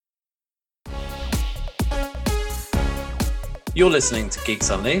You're listening to Geeks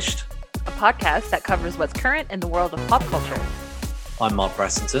Unleashed. A podcast that covers what's current in the world of pop culture. I'm Mark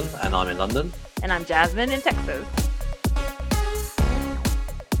Brassington, and I'm in London. And I'm Jasmine in Texas.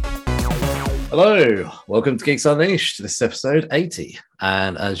 Hello, welcome to Geeks Unleashed. This is episode 80.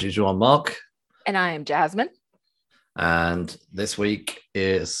 And as usual, I'm Mark. And I am Jasmine. And this week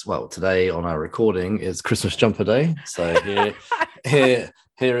is, well, today on our recording is Christmas Jumper Day. So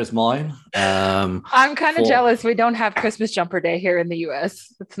here is mine. I'm kind of jealous we don't have Christmas Jumper Day here in the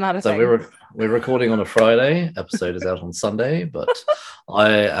US. It's not a thing. So we're recording on a Friday. Episode is out on Sunday, but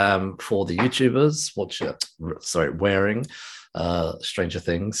I am, for the YouTubers, wearing Stranger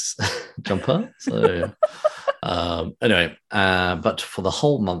Things jumper. So anyway, but for the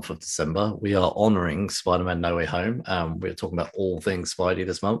whole month of December, we are honoring Spider-Man No Way Home. We're talking about all things Spidey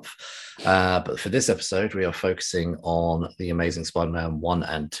this month. But for this episode, we are focusing on The Amazing Spider-Man 1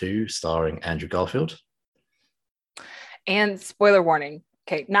 and 2, starring Andrew Garfield. And spoiler warning.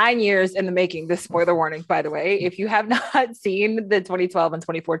 Okay, 9 years in the making. This spoiler warning, by the way. If you have not seen the 2012 and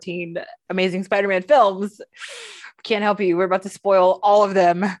 2014 Amazing Spider-Man films, can't help you. We're about to spoil all of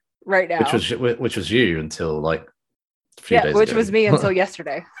them right now. Which was you until like a few days which ago. was me until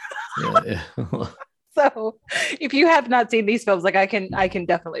yesterday. Yeah. So if you have not seen these films, like I can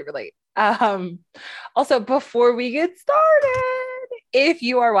definitely relate. Also, before we get started, if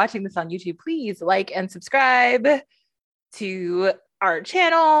you are watching this on YouTube, please like and subscribe to our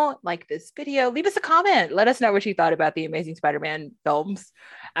channel, like this video, leave us a comment, let us know what you thought about the Amazing Spider-Man films.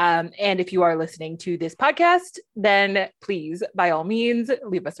 And if you are listening to this podcast, then please, by all means,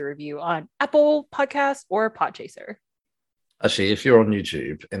 leave us a review on Apple Podcasts or Podchaser. Actually, if you're on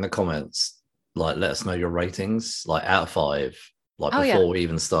YouTube, in the comments, like let us know your ratings, like out of 5, like before we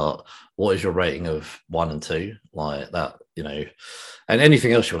even start. What is your rating of 1 and 2, like that, and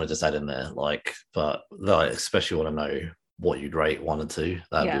anything else you want to just add in there, like, but like especially want to know what you'd rate 1 and 2.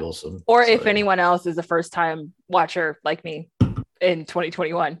 That'd be awesome. Or if anyone else is a first time watcher like me in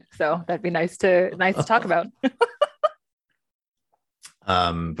 2021, so that'd be nice to talk about.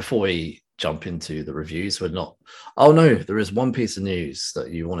 Before we jump into the reviews, there is one piece of news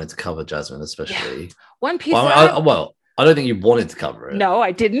that you wanted to cover, Jasmine, especially. One piece. I don't think you wanted to cover it. No,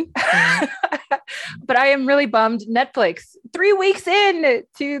 I didn't. But I am really bummed. Netflix, 3 weeks in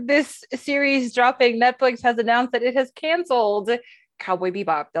to this series dropping, Netflix has announced that it has canceled Cowboy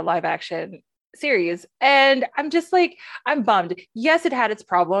Bebop, the live action series. And I'm just like, I'm bummed. Yes, it had its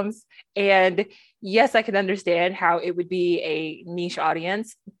problems. And yes, I can understand how it would be a niche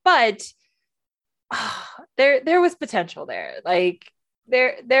audience, but there was potential there. Like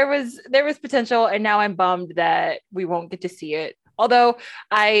there was potential, and now I'm bummed that we won't get to see it. Although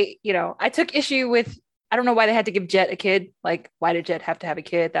I took issue with, I don't know why they had to give Jet a kid. Like, why did Jet have to have a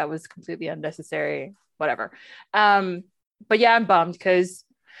kid? That was completely unnecessary. Whatever. But yeah, I'm bummed because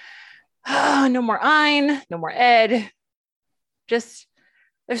no more Ein, no more Ed. Just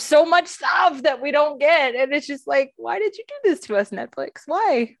there's so much stuff that we don't get, and it's just like, why did you do this to us, Netflix?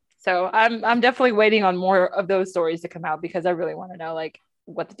 Why? So I'm definitely waiting on more of those stories to come out, because I really want to know like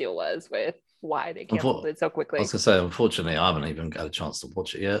what the deal was with why they canceled it so quickly. I was gonna say, unfortunately, I haven't even got a chance to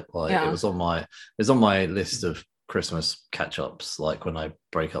watch it yet. Like it was on my list of Christmas catch-ups. Like when I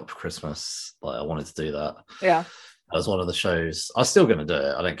break up for Christmas, like I wanted to do that. Yeah. That was one of the shows. I'm still gonna do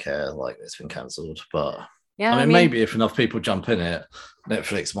it. I don't care, like it's been cancelled. But yeah, I mean, maybe if enough people jump in it,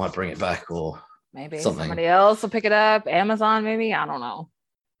 Netflix might bring it back, or maybe something. Somebody else will pick it up. Amazon, maybe. I don't know.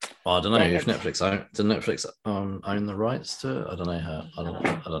 I don't know if Netflix own the rights to it. I don't know how.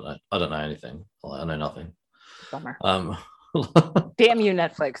 I don't know anything. I know nothing. Bummer. Damn you,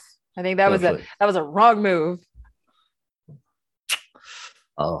 Netflix. I think that was a wrong move.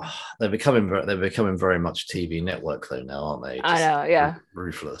 Oh, they're becoming very much TV network though now, aren't they? I know, yeah.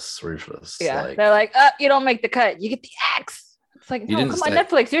 Ruthless. Yeah, they're like, you don't make the cut, you get the axe. It's like, no, come on,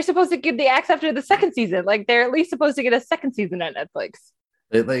 Netflix. You're supposed to give the axe after the second season. Like they're at least supposed to get a second season at Netflix.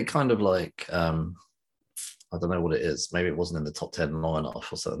 They kind of like, I don't know what it is. Maybe it wasn't in the top 10 long enough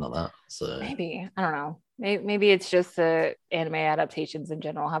or something like that. So maybe, I don't know. Maybe it's just the anime adaptations in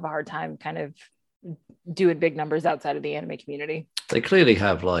general have a hard time kind of doing big numbers outside of the anime community. They clearly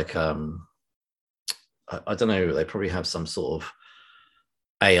have like, I don't know. They probably have some sort of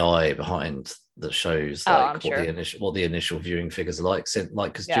AI behind that shows like what the initial viewing figures are like.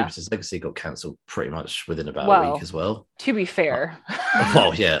 Because Jupiter's Legacy got cancelled pretty much within about a week as well. To be fair,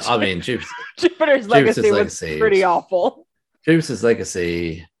 well, yeah, I mean Jupiter's Legacy was pretty awful. Jupiter's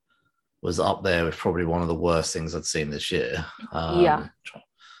Legacy was up there with probably one of the worst things I'd seen this year.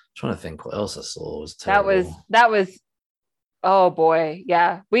 Trying to think what else I saw was terrible. That was Oh boy,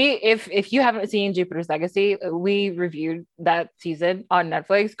 yeah. If you haven't seen Jupiter's Legacy, we reviewed that season on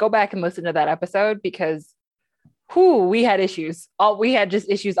Netflix. Go back and listen to that episode because we had issues. We had just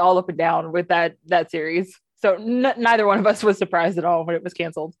issues all up and down with that series. So neither one of us was surprised at all when it was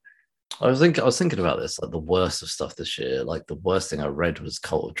canceled. I was thinking about this, like the worst of stuff this year. Like the worst thing I read was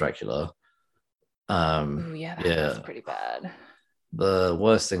Cult of Dracula. Oh yeah, that's pretty bad. The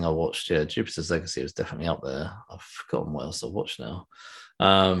worst thing I watched, Jupiter's Legacy was definitely up there. I've forgotten what else I watched now.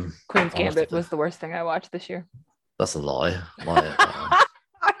 Queen's Gambit was the worst thing I watched this year. That's a lie.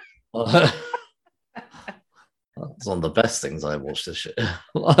 It's one of the best things I watched this year.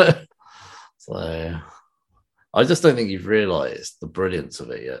 So I just don't think you've realised the brilliance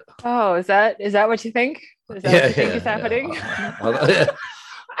of it yet. Oh, is that what you think? Is that what you think is happening?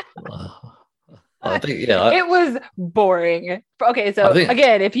 I think it was boring. Okay, so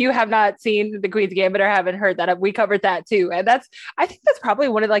again, if you have not seen The Queen's Gambit or haven't heard that, we covered that too, and I think that's probably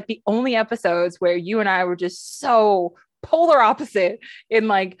one of like the only episodes where you and I were just so polar opposite in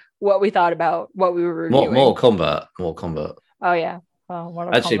like what we thought about what we were reviewing. More combat. Oh yeah,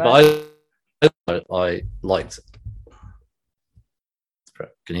 well, actually, combat. but I liked.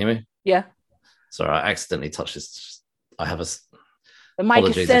 Can you hear me? Yeah. Sorry, I accidentally touched this. I have the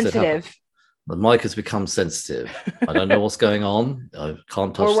mic is sensitive. The mic has become sensitive. I don't know what's going on. I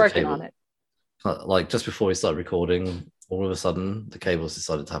can't touch. We're working on it. Like just before we start recording, all of a sudden the cables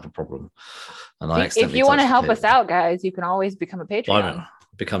decided to have a problem, and if you want to help us out, guys, you can always become a Patreon.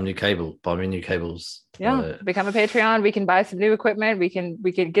 Become new cable. Buy me new cables. Yeah, become a Patreon. We can buy some new equipment. We can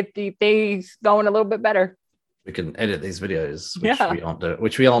get the things going a little bit better. We can edit these videos,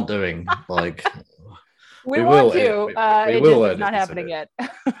 which we aren't doing. Like. We want to. It just is not happening yet.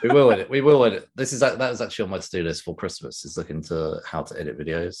 We will edit. That was actually on my to-do list for Christmas. Is looking to how to edit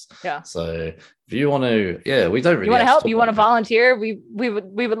videos. Yeah. So if you want to, we don't really. You want to help? You want to volunteer? We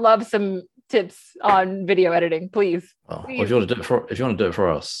would love some tips on video editing, please. Well, if you want to do it for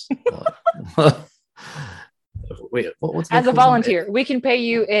us, what's as a volunteer, we can pay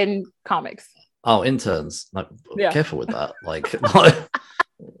you in comics. Oh, interns! Like, careful with that. Like.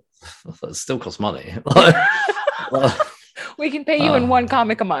 That still costs money. We can pay you in one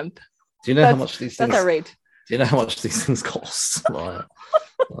comic a month. Do you know how much these things? That's our rate. Do you know how much these things cost?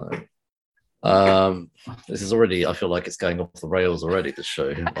 This is already. I feel like it's going off the rails already. This show.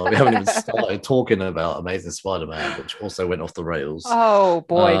 We haven't even started talking about Amazing Spider-Man, which also went off the rails. Oh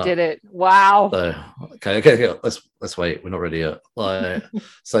boy, did it! Wow. So, okay. Let's wait. We're not ready yet.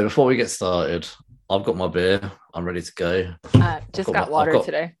 So before we get started. I've got my beer. I'm ready to go. Just got water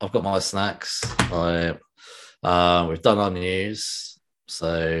today. I've got my snacks. We've done our news,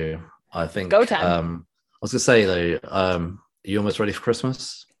 so I think. Go time. I was gonna say though, are you almost ready for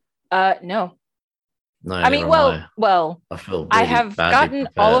Christmas? No. No. I mean, well. I feel. Really I have gotten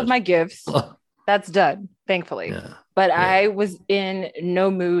all of my gifts. That's done, thankfully. Yeah. But I was in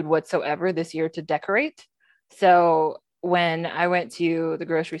no mood whatsoever this year to decorate, so. When I went to the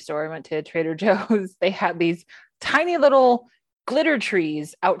grocery store, I went to Trader Joe's, they had these tiny little glitter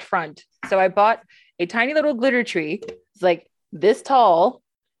trees out front. So I bought a tiny little glitter tree. It's like this tall.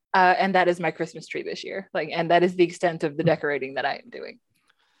 And that is my Christmas tree this year. And that is the extent of the decorating that I am doing.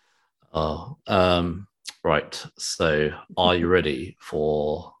 Oh, right. So are you ready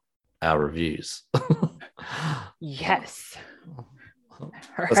for our reviews? Yes.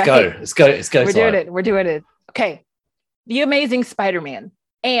 Let's go. We're doing it. Okay. The Amazing Spider-Man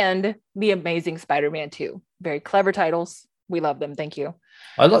and The Amazing Spider-Man 2. Very clever titles. We love them. Thank you.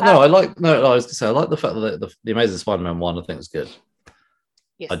 I was going to say, I like the fact that the Amazing Spider-Man 1, I think, is good.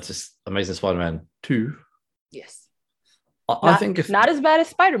 Yes. Amazing Spider-Man 2. Yes. I think not as bad as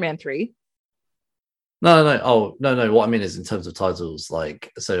Spider-Man 3. No. Oh, no. What I mean is in terms of titles,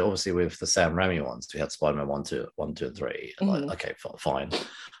 so obviously with the Sam Raimi ones, we had Spider-Man 1, 2, and 3. Mm-hmm. Okay, fine.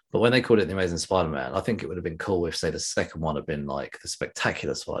 But when they called it The Amazing Spider-Man, I think it would have been cool if, say, the second one had been like The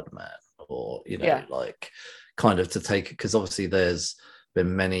Spectacular Spider-Man, or, kind of to take, because obviously there's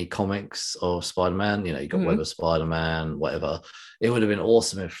been many comics of Spider-Man, you got Web of Spider-Man, whatever. It would have been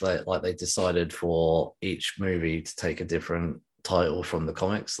awesome if they decided for each movie to take a different title from the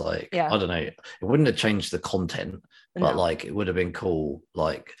comics. I don't know, it wouldn't have changed the content, but it would have been cool.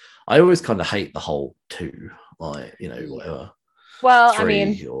 I always kind of hate the whole 2, whatever. Well, I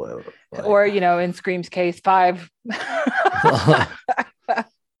mean, or in Scream's case, 5.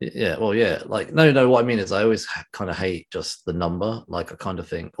 Yeah, well, yeah. No. What I mean is, I always kind of hate just the number. I kind of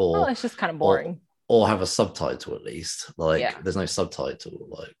think, it's just kind of boring. Or have a subtitle at least. There's no subtitle.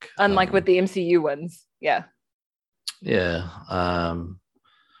 Unlike with the MCU ones, yeah. Yeah. Well,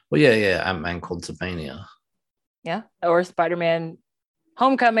 yeah. Ant-Man Quantumania. Yeah. Or Spider-Man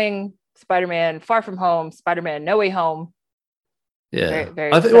Homecoming, Spider-Man Far From Home, Spider-Man No Way Home. Yeah. Very,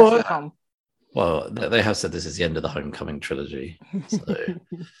 very I think, obsessed with home. well, they have said this is the end of the Homecoming trilogy. So,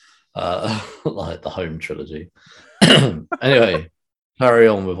 like the Home trilogy. Anyway, carry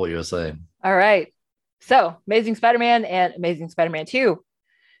on with what you were saying. All right. So, Amazing Spider-Man and Amazing Spider-Man 2,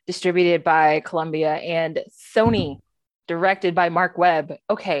 distributed by Columbia and Sony, directed by Mark Webb.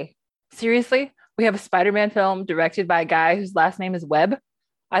 Okay, seriously? We have a Spider-Man film directed by a guy whose last name is Webb?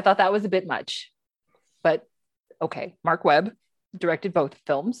 I thought that was a bit much. But okay, Mark Webb directed both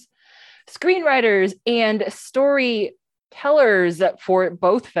films. Screenwriters and storytellers for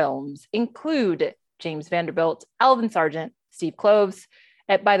both films include James Vanderbilt, Alvin Sargent, Steve Kloves.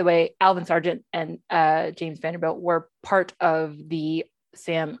 By the way, Alvin Sargent and James Vanderbilt were part of the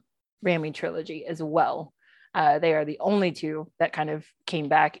Sam Raimi trilogy as well. They are the only two that kind of came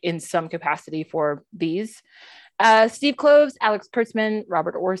back in some capacity for these. Steve Kloves, Alex Kurtzman,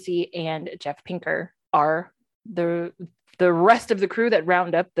 Robert Orci, and Jeff Pinker are the rest of the crew that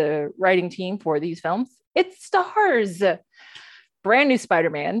round up the writing team for these films. It stars brand new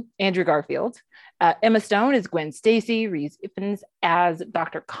Spider-Man, Andrew Garfield. Emma Stone as Gwen Stacy, Reese Ifans as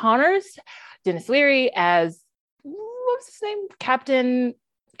Dr. Connors, Dennis Leary as, what was his name?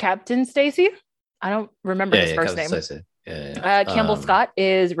 Captain Stacy? I don't remember his first name. Stacey. Yeah. Campbell Scott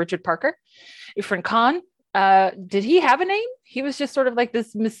is Richard Parker. Irfan Khan, did he have a name? He was just sort of like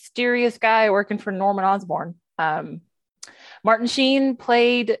this mysterious guy working for Norman Osborn. Martin Sheen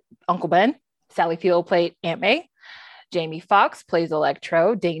played Uncle Ben. Sally Field played Aunt May. Jamie Foxx plays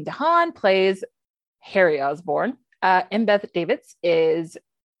Electro. Dane DeHaan plays Harry Osborn. Embeth Davidtz is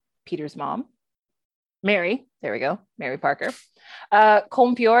Peter's mom. Mary, there we go, Mary Parker.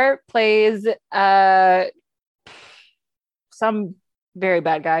 Colm Feore plays some very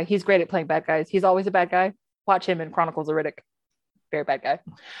bad guy. He's great at playing bad guys. He's always a bad guy. Watch him in Chronicles of Riddick. Very bad guy.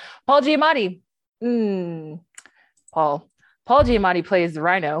 Paul Giamatti. Paul Giamatti plays the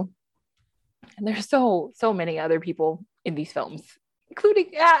Rhino. And there's so many other people in these films,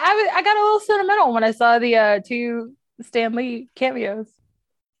 including I got a little sentimental when I saw the two Stan Lee cameos.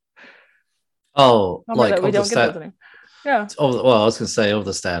 Oh, like we don't get those. Yeah. Oh, well, I was going to say, of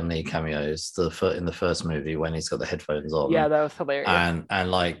the Stan Lee cameos, in the first movie when he's got the headphones on. Yeah, that was hilarious. And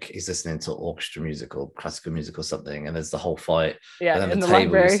like he's listening to orchestra music or classical music or something, and there's the whole fight. Yeah, and then the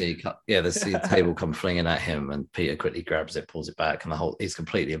table you see, the table come flinging at him, and Peter quickly grabs it, pulls it back, and he's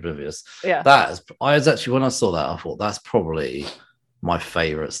completely oblivious. Yeah, I was actually, when I saw that, I thought that's probably my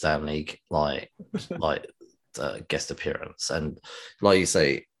favorite Stan Lee guest appearance, and like you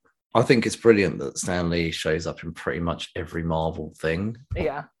say, I think it's brilliant that Stan Lee shows up in pretty much every Marvel thing.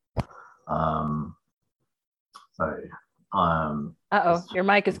 Yeah. Your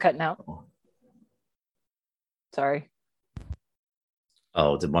mic is cutting out. Sorry.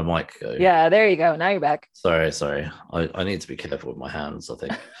 Oh, did my mic go? Yeah, there you go. Now you're back. Sorry. I need to be careful with my hands, I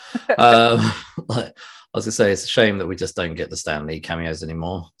think. I was going to say, it's a shame that we just don't get the Stan Lee cameos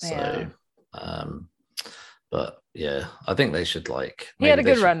anymore. So, but yeah, I think they should he had a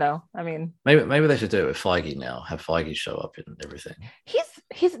good run though. I mean, maybe they should do it with Feige now. Have Feige show up in everything.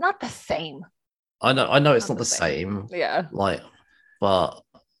 He's not the same. I know it's not the same. Yeah. But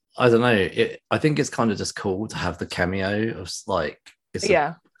I don't know. I think it's kind of just cool to have the cameo of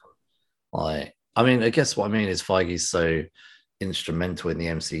I mean, I guess what I mean is Feige's so instrumental in the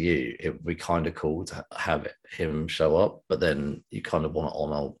MCU. It would be kind of cool to have him show up, but then you kind of want to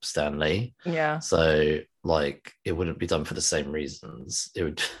honor Stan Lee. Yeah. So it wouldn't be done for the same reasons. It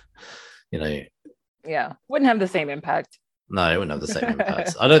would, Yeah, wouldn't have the same impact. No, it wouldn't have the same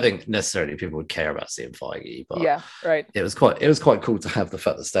impact. I don't think necessarily people would care about seeing Feige, but yeah, right. It was quite cool to have the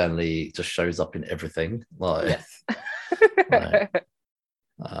fact that Stan Lee just shows up in everything. Yes.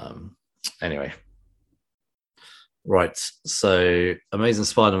 Anyway. Right. So Amazing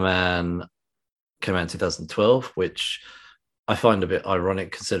Spider-Man came out in 2012, which I find a bit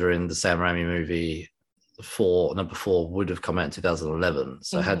ironic considering the Sam Raimi movie number 4 would have come out in 2011.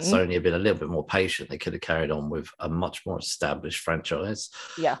 So had Sony been a little bit more patient, they could have carried on with a much more established franchise.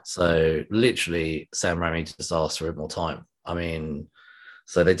 Yeah. So literally Sam Raimi just asked for more time. I mean,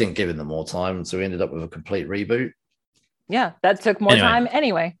 so they didn't give him the more time. So we ended up with a complete reboot. Yeah, that took more time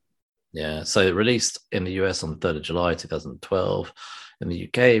anyway. Yeah, so it released in the US on the 3rd of July 2012. In the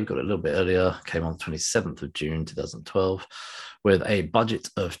UK, we got it a little bit earlier, came on the 27th of June 2012, with a budget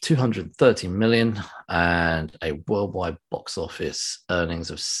of 230 million and a worldwide box office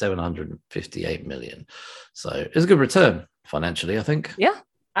earnings of 758 million. So it was a good return financially, I think. Yeah,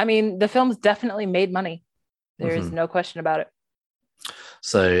 I mean, the film's definitely made money. There's no question about it.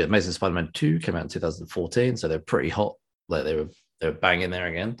 So Amazing Spider-Man 2 came out in 2014, so they're pretty hot. Like they were banging there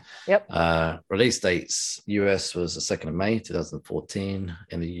again. Yep. Release dates: US was the 2nd of May 2014.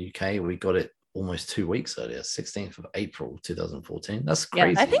 In the UK, we got it almost 2 weeks earlier, 16th of April 2014. That's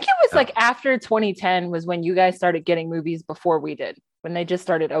crazy. Yeah, I think it was like after 2010 was when you guys started getting movies before we did, when they just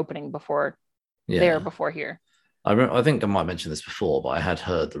started opening before there, before here. I think I might mention this before, but I had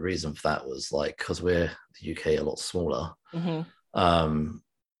heard the reason for that was like because we're the UK a lot smaller.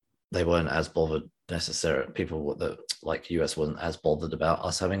 They weren't as bothered necessarily. People that like US wasn't as bothered about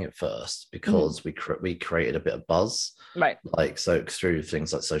us having it first because we created a bit of buzz, right? Like so through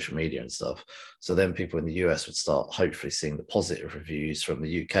things like social media and stuff. So then people in the US would start hopefully seeing the positive reviews from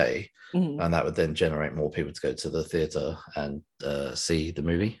the UK, and that would then generate more people to go to the theater and see the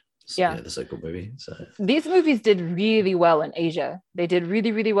movie. The so-called movie. So these movies did really well in Asia. They did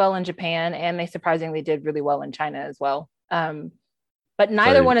really, really well in Japan, and they surprisingly did really well in China as well. But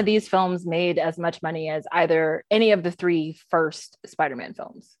neither one of these films made as much money as either any of the 3 first Spider-Man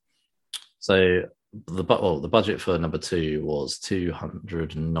films. So the budget for number 2 was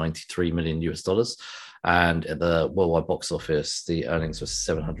 $293 million US, and at the worldwide box office, the earnings were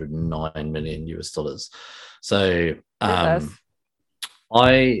 $709 million US. So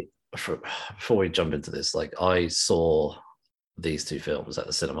before we jump into this, like I saw these 2 films at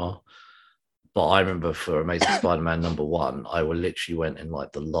the cinema. But I remember for Amazing Spider-Man number 1, I literally went in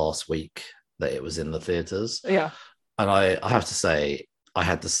like the last week that it was in the theaters. Yeah. And I have to say, I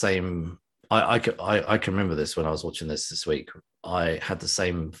had the same. I can remember this when I was watching this week. I had the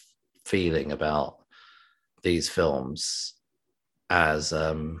same feeling about these films as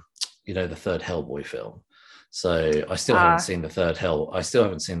the 3rd Hellboy film. So I still haven't seen the third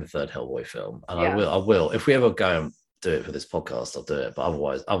Hellboy film, and I will if we ever go and do it for this podcast, I'll do it. But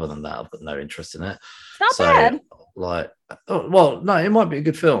otherwise, other than that, I've got no interest in it. It's not bad. Like, no, it might be a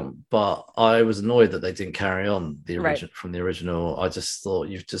good film, but I was annoyed that they didn't carry on the original from the original. I just thought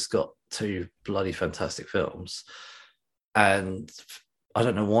you've just got 2 bloody fantastic films, and I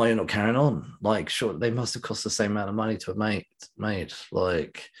don't know why you're not carrying on. Like, sure, they must have cost the same amount of money to have made.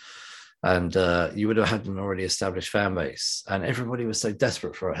 Like. And you would have had an already established fan base, and everybody was so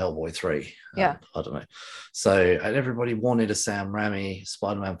desperate for a Hellboy 3. Yeah, I don't know. So, and everybody wanted a Sam Raimi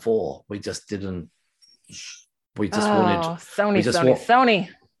Spider-Man 4. We just didn't. We just wanted Sony.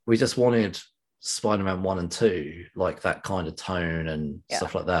 We just wanted Spider-Man 1 and 2, like that kind of tone and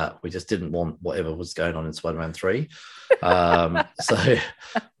stuff like that. We just didn't want whatever was going on in Spider-Man 3. So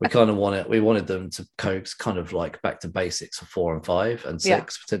we wanted them to coax kind of like back to basics for 4 and 5 and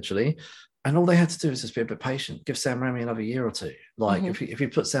 6 potentially. And all they had to do is just be a bit patient. Give Sam Raimi another year or 2. Like if he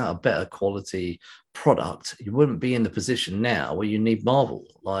puts out a better quality product, you wouldn't be in the position now where you need Marvel.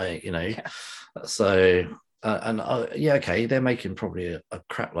 Like, so they're making probably a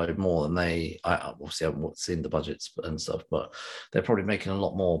crap load more than I obviously haven't seen the budgets and stuff, but they're probably making a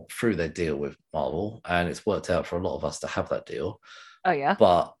lot more through their deal with Marvel, and it's worked out for a lot of us to have that deal. Oh yeah.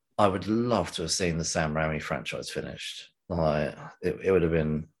 But I would love to have seen the Sam Raimi franchise finished. Like it would have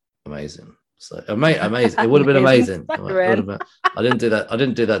been amazing. So amazing. It would have been amazing. I didn't do that. I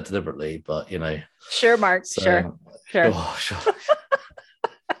didn't do that deliberately, but Sure, Mark. Sure. Oh, sure.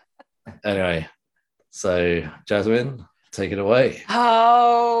 Anyway. So, Jasmine, take it away.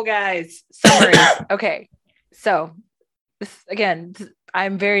 Oh, guys. Summary. Okay. So,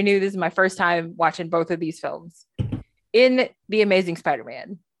 I'm very new. This is my first time watching both of these films. In The Amazing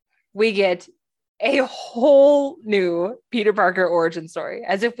Spider-Man, we get a whole new Peter Parker origin story,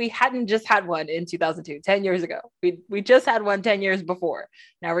 as if we hadn't just had one in 2002, 10 years ago. We just had one 10 years before.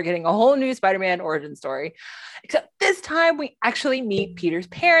 Now we're getting a whole new Spider-Man origin story, except this time we actually meet Peter's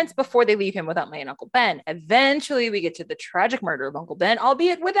parents before they leave him with Aunt May and Uncle Ben. Eventually we get to the tragic murder of Uncle Ben,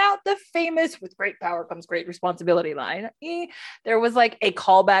 albeit without the famous "with great power comes great responsibility" line. There was like a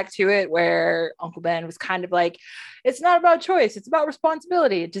callback to it where Uncle Ben was kind of like, it's not about choice, it's about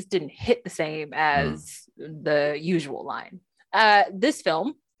responsibility. It just didn't hit the same as the usual line. This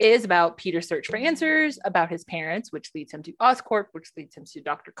film is about Peter's search for answers about his parents, which leads him to Oscorp, which leads him to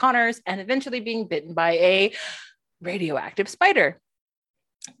Dr. Connors, and eventually being bitten by a radioactive spider.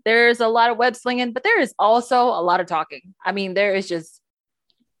 There's a lot of web slinging, but there is also a lot of talking. I mean, there is just...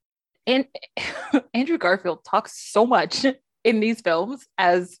 Andrew Garfield talks so much in these films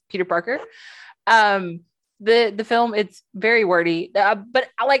as Peter Parker. The film, it's very wordy, but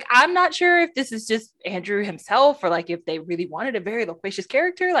like I'm not sure if this is just Andrew himself or like if they really wanted a very loquacious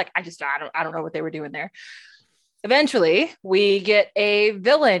character. Like I don't know what they were doing there. Eventually, we get a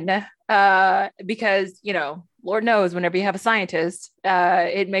villain because Lord knows whenever you have a scientist,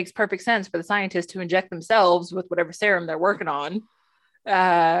 it makes perfect sense for the scientists to inject themselves with whatever serum they're working on.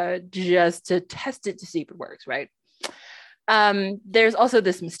 just to test it to see if it works, right? There's also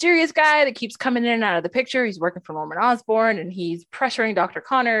this mysterious guy that keeps coming in and out of the picture. He's working for Norman Osborn, and he's pressuring Dr.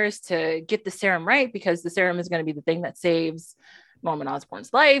 Connors to get the serum right because the serum is going to be the thing that saves Norman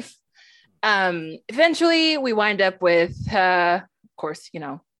Osborn's life. Eventually, we wind up with, of course,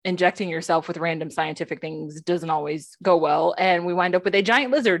 injecting yourself with random scientific things doesn't always go well. And we wind up with a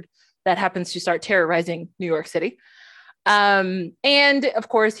giant lizard that happens to start terrorizing New York City. And of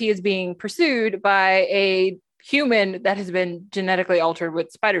course, he is being pursued by a human that has been genetically altered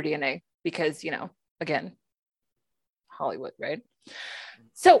with spider DNA because, again, Hollywood, right?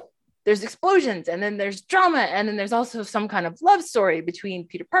 So there's explosions, and then there's drama, and then there's also some kind of love story between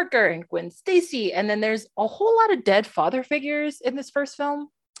Peter Parker and Gwen Stacy, and then there's a whole lot of dead father figures in this first film.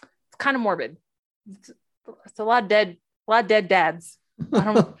 It's kind of morbid. It's a lot of dead dads. I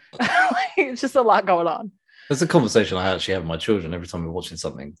don't it's just a lot going on. There's a conversation I actually have with my children every time we're watching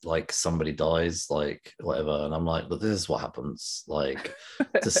something, like somebody dies, like whatever, and I'm like, look, this is what happens. Like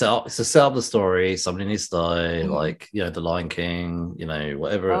to set up the story, somebody needs to die, like The Lion King,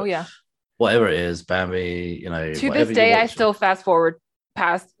 whatever. Oh yeah, whatever it is, Bambi, To this day, I still fast forward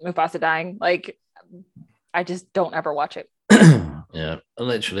past Mufasa dying. Like, I just don't ever watch it. Yeah,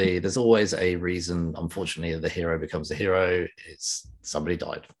 literally, there's always a reason. Unfortunately, the hero becomes a hero. It's somebody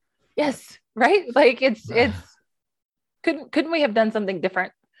died. Yes. Right? Like it's couldn't we have done something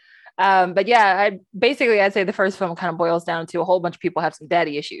different? But yeah, I'd say the first film kind of boils down to a whole bunch of people have some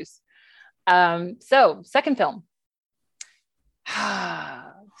daddy issues. So second film.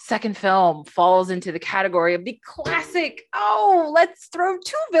 Second film falls into the category of the classic, let's throw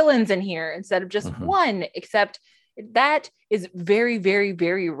two villains in here instead of just one, except that is very, very,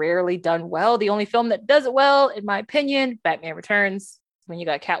 very rarely done well. The only film that does it well, in my opinion, Batman Returns, when you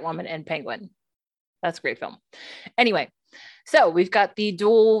got Catwoman and Penguin. That's a great film. Anyway, so we've got the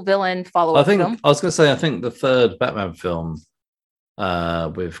dual villain follow-up film. I was going to say, I think the third Batman film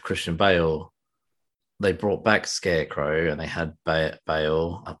with Christian Bale, they brought back Scarecrow and they had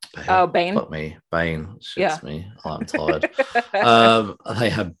Bale. Oh, Bane. Fuck me. Bane shits me. I'm tired. They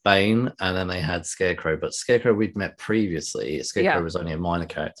had Bane and then they had Scarecrow. But Scarecrow we'd met previously. Scarecrow was only a minor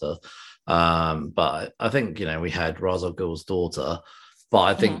character. But I think, we had Ra's al Ghul's daughter. But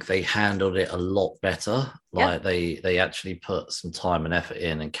I think they handled it a lot better. Like they actually put some time and effort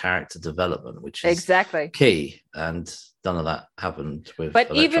in and character development, which is exactly key. And none of that happened with.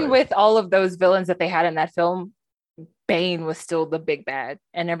 But Electro. even with all of those villains that they had in that film, Bane was still the big bad,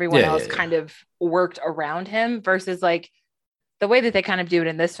 and everyone else kind of worked around him. Versus like the way that they kind of do it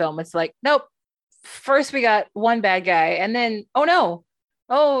in this film, it's like, nope. First we got one bad guy, and then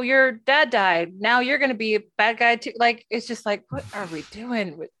oh, your dad died. Now you're going to be a bad guy too. Like, it's just like, what are we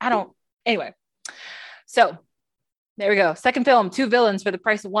doing? Anyway. So there we go. Second film, two villains for the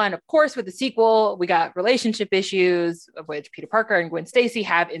price of one. Of course, with the sequel, we got relationship issues, of which Peter Parker and Gwen Stacy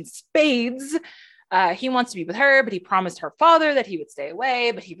have in spades. He wants to be with her, but he promised her father that he would stay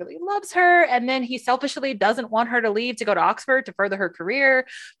away, but he really loves her. And then he selfishly doesn't want her to leave to go to Oxford to further her career.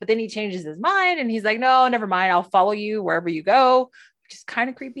 But then he changes his mind and he's like, no, never mind. I'll follow you wherever you go. Is kind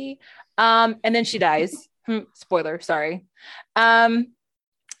of creepy. And then she dies. Spoiler, sorry.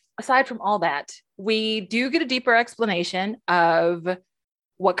 Aside from all that, we do get a deeper explanation of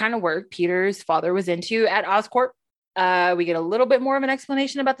what kind of work Peter's father was into at Oscorp. We get a little bit more of an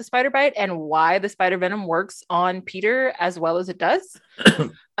explanation about the spider bite and why the spider venom works on Peter as well as it does.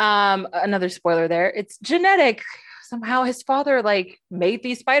 Another spoiler there. It's genetic. Somehow his father made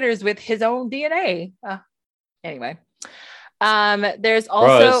these spiders with his own DNA. Anyway. There's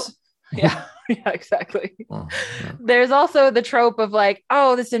also yeah, exactly. There's also the trope of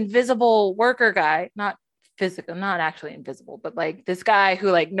this invisible worker guy, not physical, not actually invisible, but this guy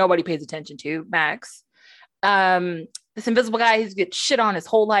who nobody pays attention to, Max. This invisible guy who gets shit on his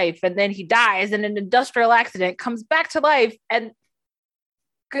whole life, and then he dies in an industrial accident, comes back to life, and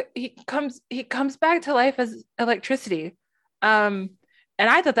he comes back to life as electricity. And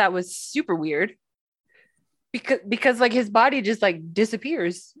I thought that was super weird. Because his body just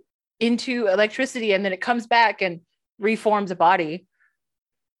disappears into electricity and then it comes back and reforms a body.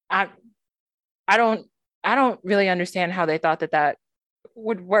 I don't really understand how they thought that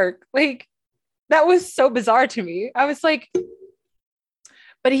would work. That was so bizarre to me. I was like,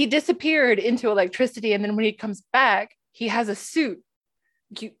 but he disappeared into electricity and then when he comes back, he has a suit.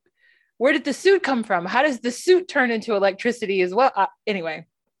 Where did the suit come from? How does the suit turn into electricity as well? Anyway,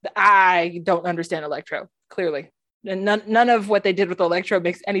 I don't understand Electro. Clearly, and none of what they did with Electro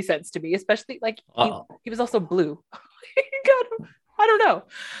makes any sense to me, especially he was also blue. God, I don't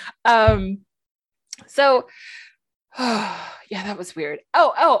know. So Yeah, that was weird.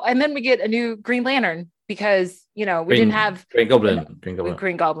 And then we get a new Green Lantern because we didn't have Green Goblin. Green Goblin.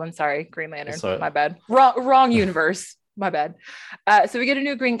 Green Goblin. Sorry, Green Lantern. Sorry. My bad. Wrong universe. My bad. So we get a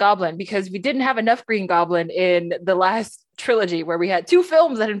new Green Goblin because we didn't have enough Green Goblin in the last trilogy where we had 2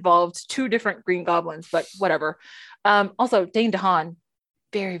 films that involved 2 different Green Goblins, but whatever. Also, Dane DeHaan,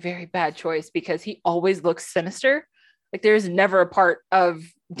 very, very bad choice because he always looks sinister. Like there's never a part of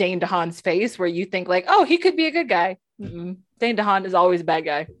Dane DeHaan's face where you think like, oh, he could be a good guy. Mm-mm. Dane DeHaan is always a bad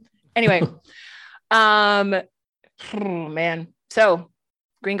guy. Anyway, man. So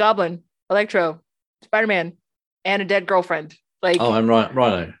Green Goblin, Electro, Spider-Man, and a dead girlfriend. Like, oh, and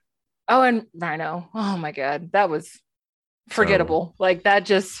Rhino. Oh, and Rhino. Oh my God, that was forgettable. Like that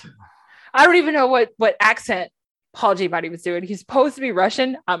just, I don't even know what accent Paul Giamatti was doing. He's supposed to be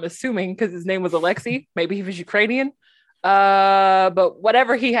Russian, I'm assuming, because his name was Alexei. Maybe he was Ukrainian. But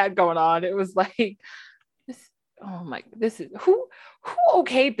whatever he had going on, it was like this. Oh my, this is who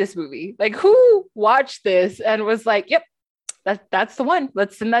okayed this movie? Like who watched this and was like, yep, that's the one.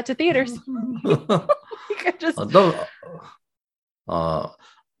 Let's send that to theaters. Just... obviously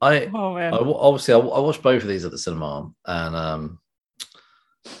I watched both of these at the cinema, and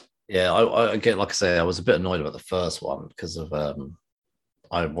yeah, I get, like I say, I was a bit annoyed about the first one because of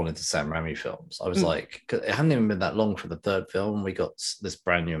I wanted the Sam Raimi films. I was like, it hadn't even been that long for the third film. We got this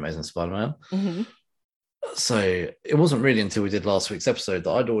brand new Amazing Spider-Man. Mm-hmm. So it wasn't really until we did last week's episode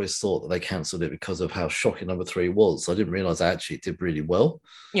that I'd always thought that they cancelled it because of how shocking number 3 was. So I didn't realize actually it did really well.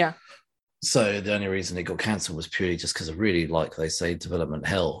 Yeah. So the only reason it got cancelled was purely just because of really, like they say, development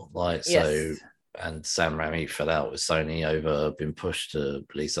hell. Like, yes. So, and Sam Raimi fell out with Sony over being pushed to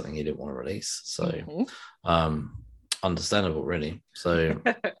release something he didn't want to release. So, understandable, really. So,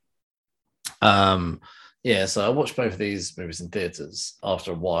 yeah, so I watched both of these movies in theaters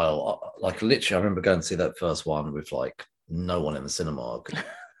after a while. Like, literally, I remember going to see that first one with like no one in the cinema,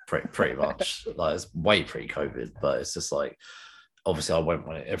 pretty much. Like, it's way pre-COVID, but it's just like, obviously I went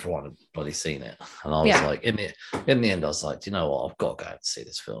when everyone had bloody seen it, and I was like, in the end I was like, do you know what, I've got to go out and see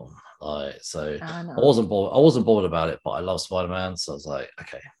this film. Like, so I wasn't bored about it, but I love Spider-Man, so I was like,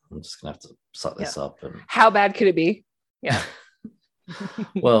 okay, I'm just gonna have to suck this up. And how bad could it be? Yeah.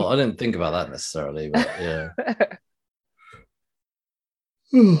 Well, I didn't think about that necessarily, but yeah.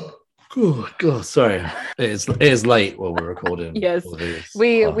 Oh God, sorry, it is late while we're recording. Yes,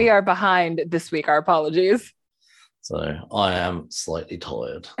 we are behind this week, our apologies. So I am slightly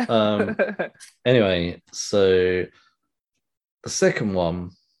tired. Anyway, so the second one,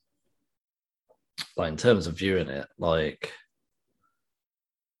 like in terms of viewing it, like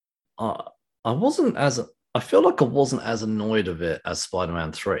I feel like I wasn't as annoyed of it as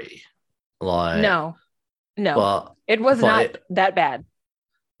Spider-Man 3. Like no, but it was not that bad.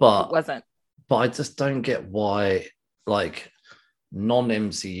 But it wasn't. But I just don't get why, like,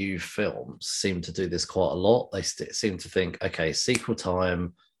 non-MCU films seem to do this quite a lot. They seem to think, okay, sequel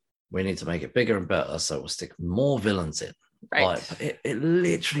time, we need to make it bigger and better, so we'll stick more villains in. Right. Like, it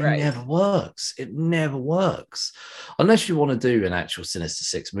literally never works. It never works. Unless you want to do an actual Sinister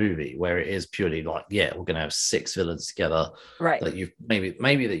Six movie where it is purely like, yeah, we're going to have 6 villains together. Right. That you've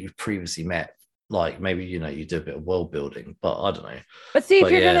maybe that you've previously met. Like, maybe, you do a bit of world building, but I don't know. But see, if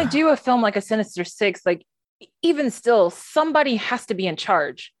you're going to do a film like a Sinister Six, like, even still, somebody has to be in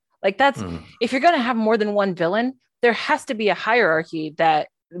charge. Like, that's if you're going to have more than one villain, there has to be a hierarchy that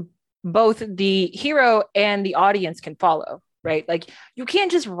both the hero and the audience can follow, right? Like, you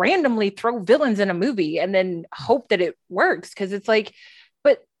can't just randomly throw villains in a movie and then hope that it works, because it's like,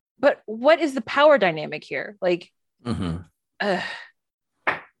 but what is the power dynamic here? Like,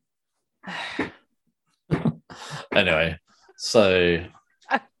 anyway, so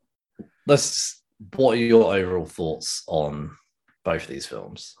what are your overall thoughts on both of these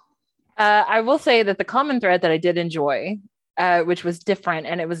films? I will say that the common thread that I did enjoy, which was different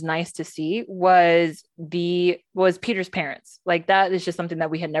and it was nice to see, was Peter's parents. Like, that is just something that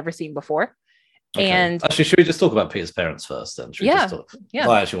we had never seen before. Okay. And actually, should we just talk about Peter's parents first then? Yeah.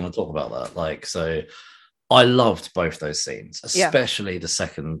 I actually want to talk about that. Like, so I loved both those scenes, especially the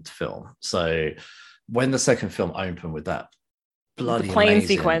second film. So when the second film opened with that bloody plane amazing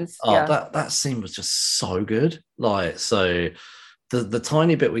sequence, that scene was just so good. Like, so the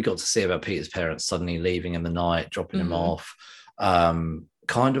tiny bit we got to see about Peter's parents suddenly leaving in the night, dropping him off,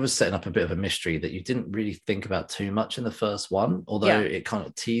 kind of was setting up a bit of a mystery that you didn't really think about too much in the first one, although it kind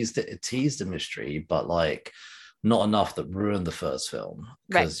of teased a mystery, but like not enough that ruined the first film,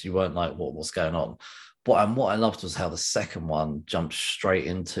 because you weren't like, what's going on. But what I loved was how the second one jumped straight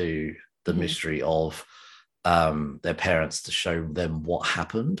into the mystery of their parents to show them what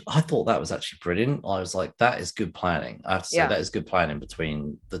happened. I thought that was actually brilliant. I was like, that is good planning. I have to say, that is good planning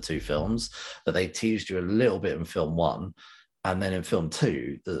between the two films, that they teased you a little bit in film one. And then in film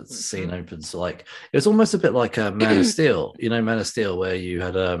two, the scene opens like it was almost a bit like a Man of Steel, Man of Steel, where you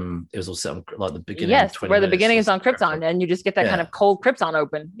had it was all set on like the beginning. Yes, where the beginning is on Krypton, and you just get that kind of cold Krypton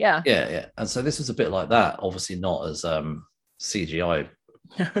open. Yeah. And so this was a bit like that. Obviously not as CGI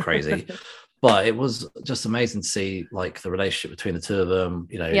crazy, but it was just amazing to see like the relationship between the two of them.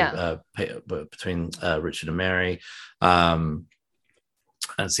 Between Richard and Mary.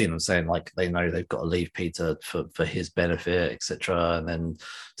 And seeing them saying like they know they've got to leave Peter for his benefit, etc. And then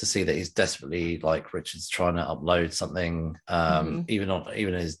to see that he's desperately like Richard's trying to upload something, even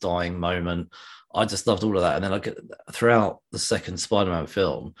in his dying moment. I just loved all of that. And then like throughout the second Spider-Man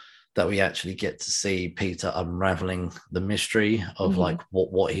film, that we actually get to see Peter unraveling the mystery of like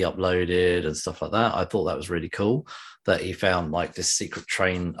what he uploaded and stuff like that. I thought that was really cool, that he found like this secret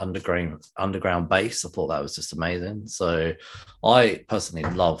train underground base. I thought that was just amazing. So I personally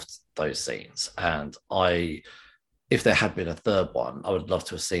loved those scenes, and if there had been a third one, I would love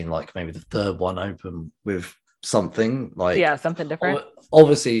to have seen like maybe the third one open with something like something different.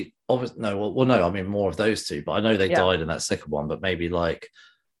 Obviously no. I mean more of those two, but I know they died in that second one, but maybe like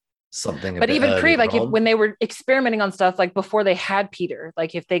something. But even pre, like when they were experimenting on stuff, like before they had Peter,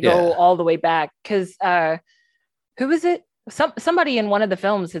 like if they go all the way back, because who was it? Somebody in one of the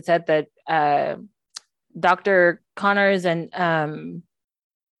films had said that Dr. Connors and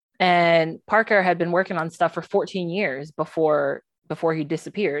Parker had been working on stuff for 14 years before he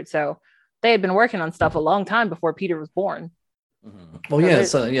disappeared. So they had been working on stuff a long time before Peter was born. Well,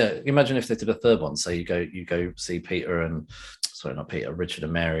 so imagine if they did a third one. So you go see Richard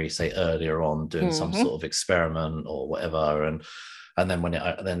and Mary, say earlier on doing some sort of experiment or whatever, and then when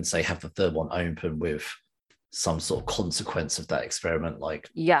then say have the third one open with some sort of consequence of that experiment, like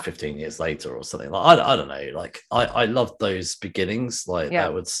 15 years later or something. Like I don't know. Like I loved those beginnings. Like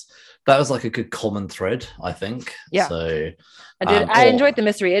that was like a good common thread, I think. Yeah. So I enjoyed the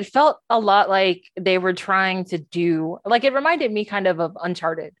mystery. It felt a lot like they were trying to do, like it reminded me kind of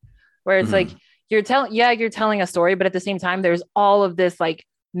Uncharted, where it's like you're telling a story, but at the same time, there's all of this like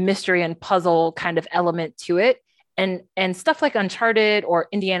mystery and puzzle kind of element to it. And stuff like Uncharted or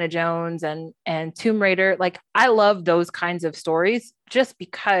Indiana Jones and Tomb Raider, like I love those kinds of stories just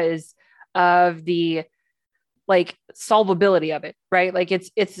because of the like solvability of it, right? Like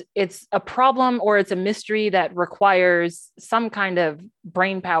it's a problem or it's a mystery that requires some kind of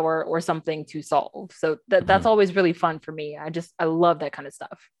brain power or something to solve. So that's always really fun for me. I love that kind of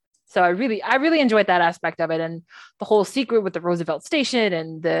stuff. So I really enjoyed that aspect of it, and the whole secret with the Roosevelt Station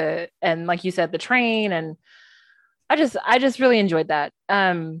and like you said, the train, and I just really enjoyed that. But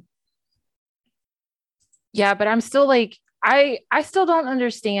I'm still like, I still don't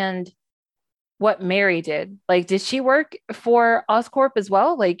understand what Mary did. Like, did she work for Oscorp as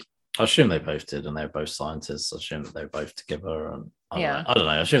well? Like, I assume they both did, and they're both scientists. I assume that they're both together, and I don't know.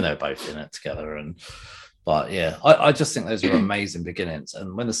 I assume they're both in it together, but yeah, I just think those are amazing beginnings.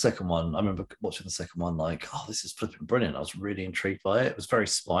 And when the second one, I remember watching the second one, like, oh, this is flipping brilliant. I was really intrigued by it. It was very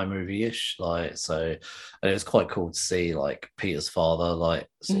spy movie-ish, like, so, and it was quite cool to see like Peter's father, like,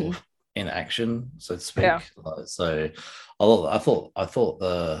 sort of in action, so to speak. Yeah. Like, so I thought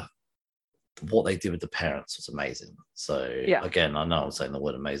what they did with the parents was amazing. So again, I know I'm saying the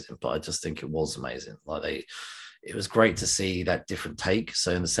word amazing, but I just think it was amazing. Like it was great to see that different take.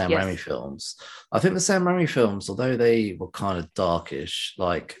 So in the Sam Raimi films, I think the Sam Raimi films, although they were kind of darkish,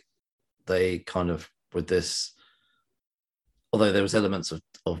 like they kind of with this, although there was elements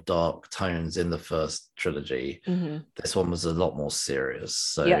of dark tones in the first trilogy, this one was a lot more serious.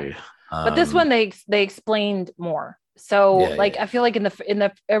 So, but this one they explained more. So I feel like in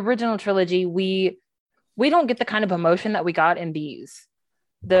the original trilogy, we don't get the kind of emotion that we got in these.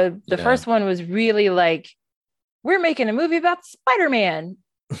 The first one was really like, we're making a movie about Spider-Man.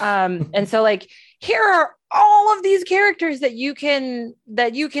 And so like, here are all of these characters that you can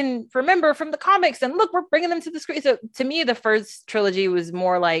remember from the comics, and look, we're bringing them to the screen. So to me, the first trilogy was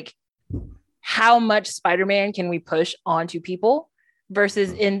more like, how much Spider-Man can we push onto people,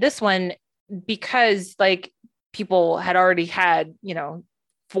 versus in this one, because like people had already had, 4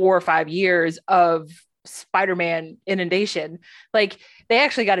 or 5 years of Spider-Man inundation, like they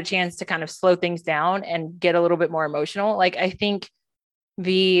actually got a chance to kind of slow things down and get a little bit more emotional. Like I think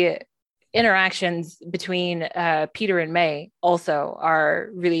the interactions between Peter and May also are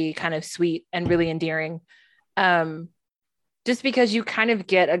really kind of sweet and really endearing, just because you kind of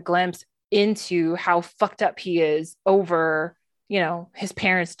get a glimpse into how fucked up he is over his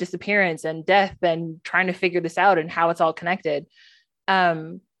parents' disappearance and death and trying to figure this out and how it's all connected.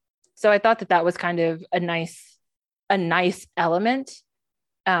 So I thought that was kind of a nice element,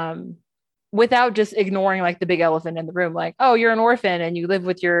 without just ignoring like the big elephant in the room, like, oh, you're an orphan and you live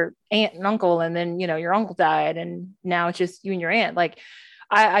with your aunt and uncle, and then your uncle died and now it's just you and your aunt. Like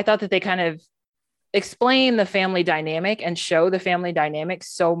I thought that they kind of explain the family dynamic and show the family dynamic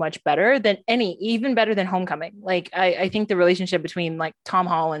so much better than even better than Homecoming. Like I think the relationship between like Tom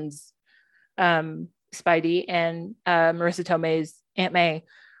Holland's Spidey and Marissa Tomei's Aunt May,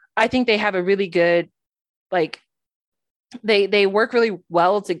 I think they have a really good, like, they work really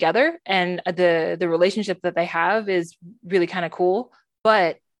well together, and the relationship that they have is really kind of cool.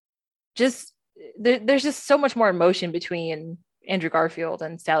 But just there's just so much more emotion between Andrew Garfield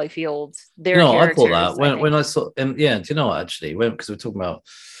and Sally Fields. I thought that when I saw, and do you know what, actually, because we were talking about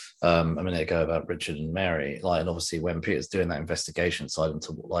a minute ago about Richard and Mary, like, and obviously when Peter's doing that investigation side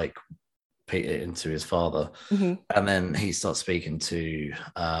into like Peter into his father, and then he starts speaking to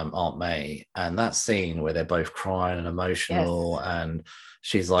Aunt May, and that scene where they're both crying and emotional, and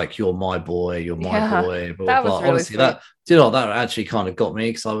she's like, "You're my boy, you're my boy." Blah, that blah. was really Honestly, sweet. that actually kind of got me,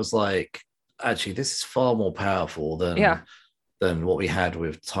 because I was like, actually, this is far more powerful than what we had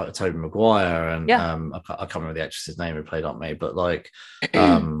with Tobey Maguire and I can't remember the actress's name who played Aunt May, but like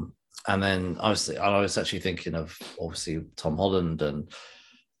and then I was actually thinking of obviously Tom Holland, and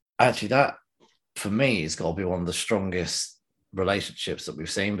actually that for me has got to be one of the strongest relationships that we've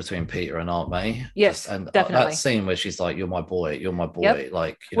seen between Peter and Aunt May. Yes, and definitely that scene where she's like, you're my boy, yep.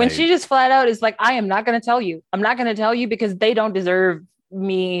 Like when she just flat out is like, I am not going to tell you, because they don't deserve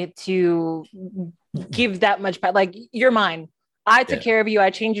me to give that much, like, you're mine. I took care of you. I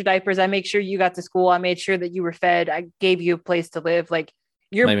changed your diapers. I made sure you got to school. I made sure that you were fed. I gave you a place to live. Like,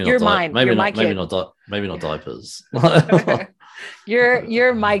 you're mine. You're my kid. Maybe not diapers.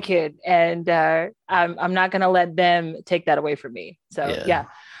 You're my kid, and I'm not gonna let them take that away from me. So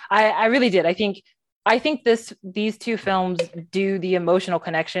I really did. I think these two films do the emotional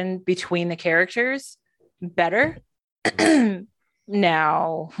connection between the characters better.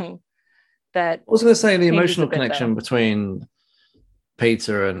 Now that I was going to say the emotional connection between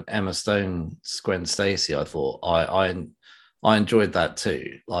Peter and Emma Stone's Gwen Stacy, I thought I enjoyed that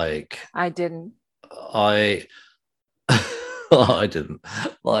too. Like, I didn't. I didn't.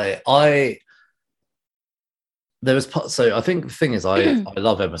 Like, there was so I think the thing is I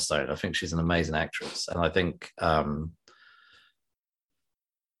love Emma Stone. I think she's an amazing actress, and I think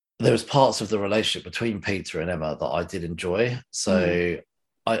there was parts of the relationship between Peter and Emma that I did enjoy. So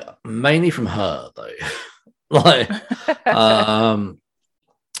I mainly from her though. Like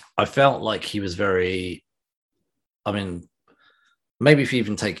I felt like he was very, I mean, maybe if you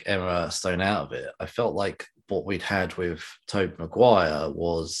even take Emma Stone out of it, I felt like what we'd had with Tobey Maguire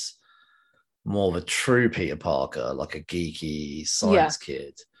was more of a true Peter Parker, like a geeky science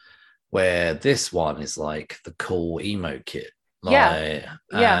kid, where this one is like the cool emo kid.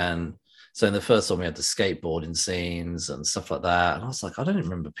 And so in the first one we had the skateboarding scenes and stuff like that, and I was like, I don't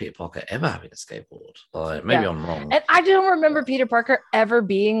remember Peter Parker ever having a skateboard. Like, maybe I'm wrong, and I don't remember Peter Parker ever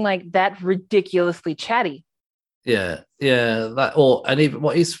being like that ridiculously chatty. And even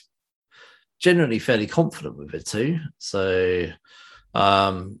what he's generally fairly confident with it too. So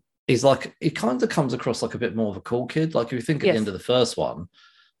he's like, he kind of comes across like a bit more of a cool kid. Like, if you think at the end of the first one,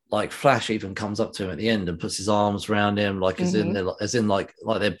 like Flash even comes up to him at the end and puts his arms around him, like as in like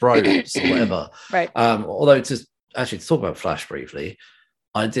they're bros or whatever. Right. Although to talk about Flash briefly,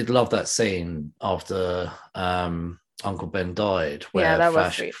 I did love that scene after Uncle Ben died, where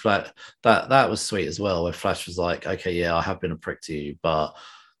that was sweet as well, where Flash was like, okay, I have been a prick to you, but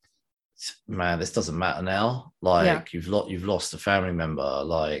man, this doesn't matter now. Like, you've lost a family member.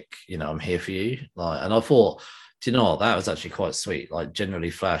 Like, I'm here for you. Like, and I thought, do you know what? That was actually quite sweet. Like, generally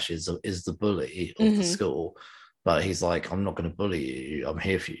Flash is the bully of the school, but he's like, I'm not going to bully you. I'm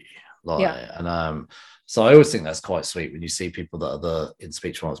here for you. Like, and so I always think that's quite sweet when you see people that are in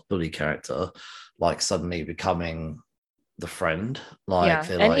Speech Mark's bully character, like, suddenly becoming the friend. Like,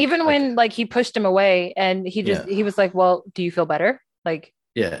 and like, even when like he pushed him away and he was like, well, do you feel better? Like,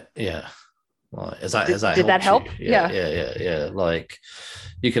 Like, did that help? Yeah. Like,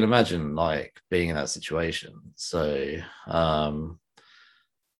 you can imagine like being in that situation. So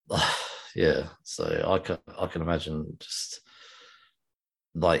so I can imagine just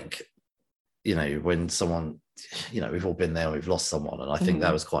like, when someone, we've all been there, we've lost someone, and I think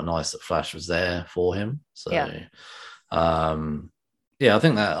that was quite nice that Flash was there for him. So I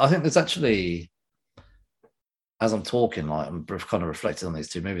think there's actually, as I'm talking, like, I'm kind of reflecting on these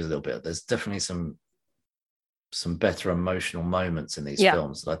two movies a little bit, there's definitely some some better emotional moments in these Yeah.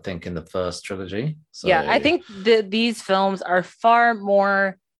 films than I think in the first trilogy. So, Yeah, I think these films are far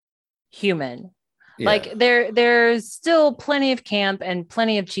more human. yeah. Like there's still plenty of camp and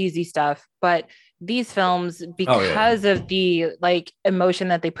plenty of cheesy stuff, but these films, because of the like emotion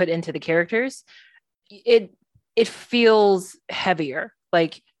that they put into the characters, it feels heavier.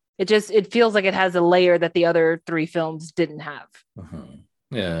 Like it feels like it has a layer that the other three films didn't have.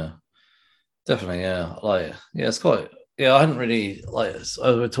 Yeah, definitely. Yeah, like it's quite. Yeah, I hadn't really like as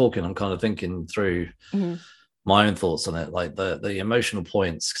we're talking. I'm kind of thinking through my own thoughts on it, like the emotional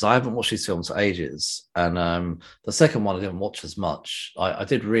points, because I haven't watched these films for ages, and the second one I didn't watch as much. I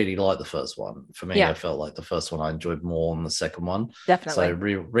did really like the first one. For me, I felt like the first one I enjoyed more than the second one. Definitely. So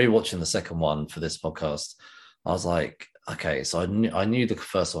rewatching the second one for this podcast, I was like, okay, so I knew the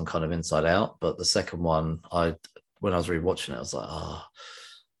first one kind of inside out, but the second one, when I was rewatching it, I was like,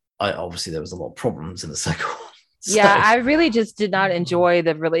 I obviously there was a lot of problems in the second one. So. Yeah, I really just did not enjoy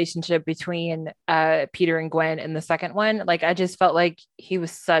the relationship between Peter and Gwen in the second one. Like, I just felt like he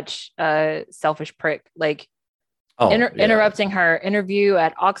was such a selfish prick. Like, interrupting her interview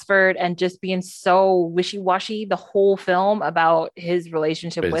at Oxford and just being so wishy-washy the whole film about his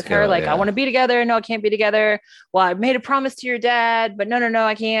relationship with her. Like, I want to be together. No, I can't be together. Well, I made a promise to your dad, but no,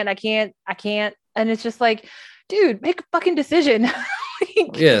 I can't. And it's just like, dude, make a fucking decision.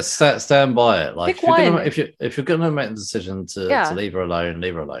 Yeah, stand by it. Like, if you're gonna make the decision to leave her alone,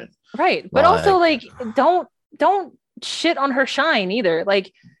 leave her alone. Right. But also, like, don't shit on her shine either.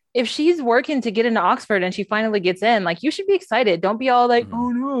 Like, if she's working to get into Oxford and she finally gets in, like, you should be excited. Don't be all like, oh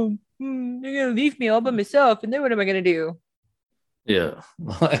no, they're gonna leave me all by myself, and then what am I gonna do? Yeah.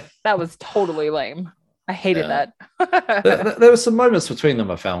 That was totally lame. I hated that. There were some moments between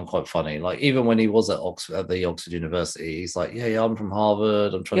them I found quite funny. Like, even when he was at the Oxford University, he's like, yeah, I'm from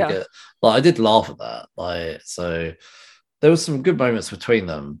Harvard. I'm trying to get, like, I did laugh at that. Like, so there was some good moments between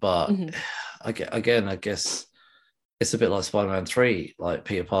them, but I guess it's a bit like Spider-Man 3. Like,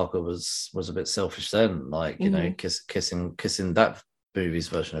 Peter Parker was a bit selfish then, like, you know, kissing that movie's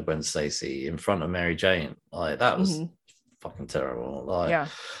version of Gwen Stacy in front of Mary Jane. Like, that was fucking terrible. Like,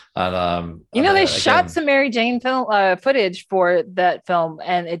 and they shot some Mary Jane film footage for that film,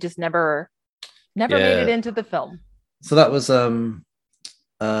 and it just never made it into the film. So that was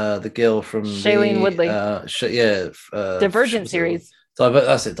the girl from Shailene Woodley. Divergent series.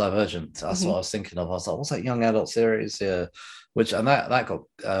 That's it, Divergent. That's what I was thinking of. I was like, what's that young adult series? Yeah. Which, and that got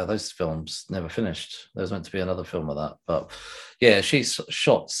those films never finished. There was meant to be another film of that, but yeah, she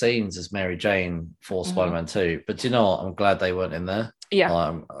shot scenes as Mary Jane for Spider-Man 2. But do you know what? I'm glad they weren't in there. Yeah,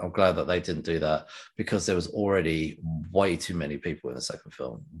 I'm glad that they didn't do that, because there was already way too many people in the second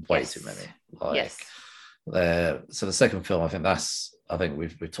film. Way too many. Like, so the second film, I think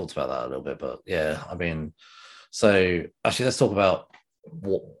we've talked about that a little bit, but yeah, I mean, so actually, let's talk about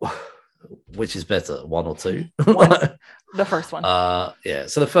which is better, 1 or 2. The first one.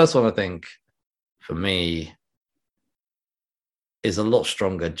 So the first one, I think, for me, is a lot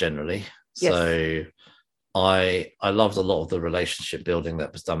stronger generally. Yes. So I loved a lot of the relationship building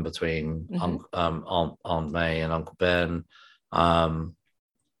that was done between Aunt May and Uncle Ben.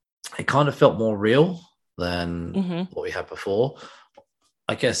 It kind of felt more real than what we had before.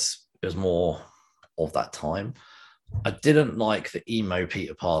 I guess it was more of that time. I didn't like the emo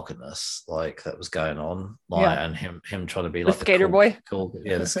Peter Parker-ness, like, that was going on, like, and him trying to be like the skater boy,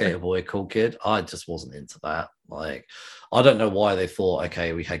 the skater boy, cool kid. I just wasn't into that. Like, I don't know why they thought,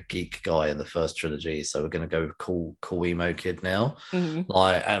 okay, we had geek guy in the first trilogy, so we're going to go with cool emo kid now.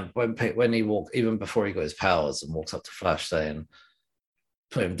 Like, and when he walked, even before he got his powers, and walks up to Flash saying,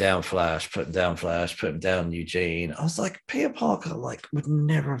 "Put him down, Flash. Put him down, Flash. Put him down, Eugene." I was like, Peter Parker, like, would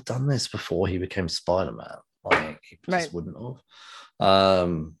never have done this before he became Spider-Man. Like, he just wouldn't have.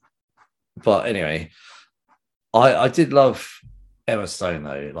 But anyway, I did love Emma Stone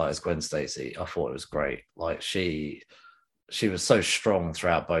though, like, as Gwen Stacy. I thought it was great. Like, she was so strong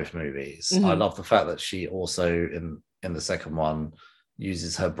throughout both movies. I love the fact that she also in the second one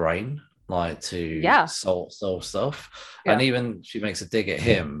uses her brain, like, to solve stuff. And even she makes a dig at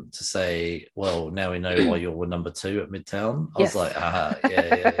him to say, well, now we know why you're number 2 at Midtown. I was like,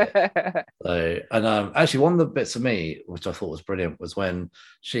 yeah. So, and actually, one of the bits of me which I thought was brilliant was when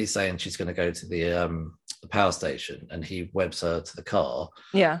she's saying she's going to go to the power station, and he webs her to the car,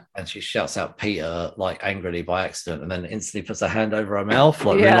 and she shouts out Peter, like, angrily by accident, and then instantly puts her hand over her mouth,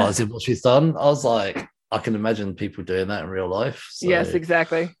 like, realizing what she's done. I was like, I can imagine people doing that in real life. So, yes,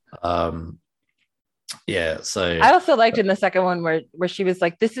 exactly. So I also liked in the second one where she was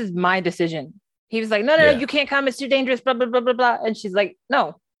like, "This is my decision." He was like, no, you can't come, it's too dangerous, blah blah blah blah blah. And she's like,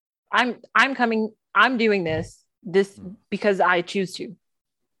 "No, I'm coming, I'm doing this. this because I choose to.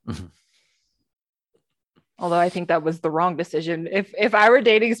 Although I think that was the wrong decision. If I were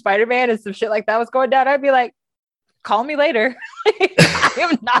dating Spider-Man and some shit like that was going down, I'd be like, call me later. I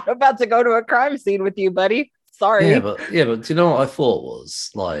am not about to go to a crime scene with you, buddy. Sorry. Yeah, but do you know what I thought was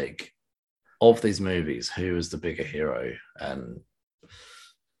like, of these movies, who was the bigger hero? And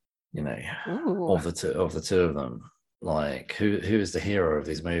you know, of the two of them, like who is the hero of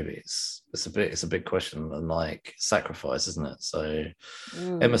these movies? It's a big question, and like sacrifice, isn't it? So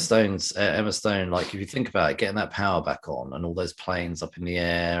Emma Stone, like if you think about it, getting that power back on and all those planes up in the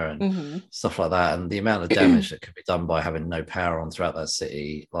air and stuff like that, and the amount of damage that could be done by having no power on throughout that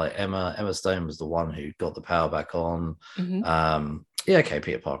city, like Emma Stone was the one who got the power back on. Yeah, okay,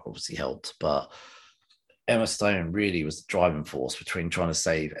 Peter Parker obviously helped, but Emma Stone really was the driving force between trying to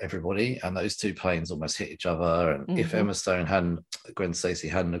save everybody, and those two planes almost hit each other. And if Gwen Stacy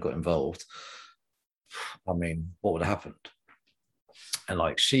hadn't got involved, I mean, what would have happened? And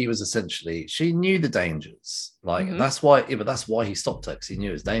like, she knew the dangers. Like that's why he stopped her, because he knew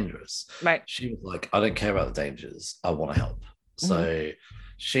it was dangerous. Right. She was like, I don't care about the dangers. I want to help. So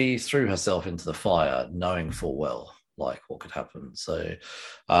she threw herself into the fire, knowing full well like what could happen. So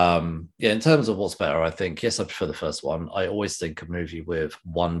in terms of what's better, I think yes, I prefer the first one. I always think a movie with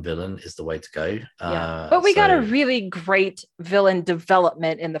one villain is the way to go. But we got a really great villain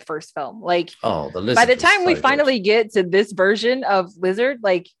development in the first film. Like, the Lizard, by the time we finally get to this version of Lizard,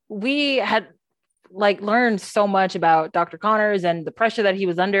 like we had like learned so much about Dr. Connors and the pressure that he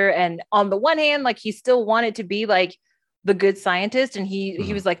was under. And on the one hand, like he still wanted to be like the good scientist, and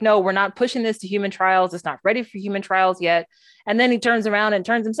he was like, no, we're not pushing this to human trials, it's not ready for human trials yet. And then he turns around and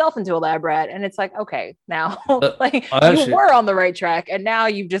turns himself into a lab rat, and it's like, okay, now like you were on the right track and now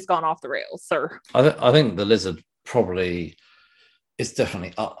you've just gone off the rails, sir. I think the Lizard probably is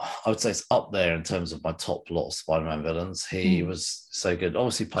definitely up. I would say it's up there in terms of my top lot of Spider-Man villains. He was so good,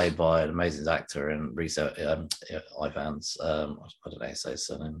 obviously played by an amazing actor in Rhys Ifans. I don't know how to say his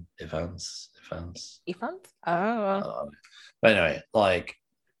surname. Ifans. But anyway, like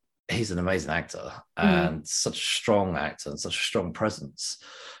he's an amazing actor and such a strong actor and such a strong presence.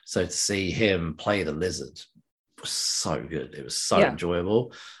 So to see him play the Lizard was so good. It was so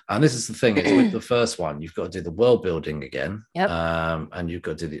enjoyable. And this is the thing, it's with the first one, you've got to do the world building again. And you've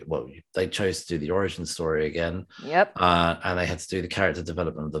got to do they chose to do the origin story again. And they had to do the character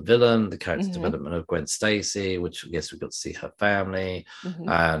development of the villain, the character development of Gwen Stacy, which I guess we got to see her family.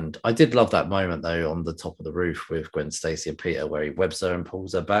 And I did love that moment though on the top of the roof with Gwen Stacy and Peter, where he webs her and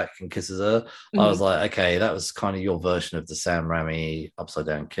pulls her back and kisses her. I was like, okay, that was kind of your version of the Sam Raimi upside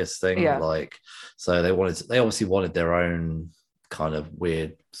down kiss thing. Like, so they obviously wanted their own kind of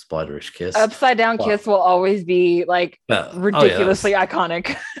weird spiderish kiss. Upside down kiss will always be like ridiculously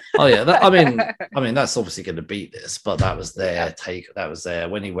iconic. I mean that's obviously going to beat this, but that was their take. That was there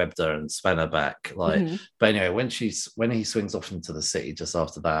when he webbed her and spun her back. Like, but anyway, when he swings off into the city just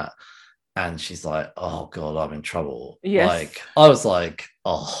after that, and she's like, "Oh God, I'm in trouble." Like, I was like,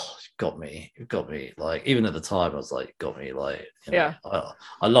 "Oh, got me." Like, even at the time, I was like, "Got me." Like, you know,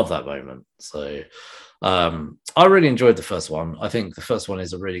 I love that moment. So. I really enjoyed the first one. I think the first one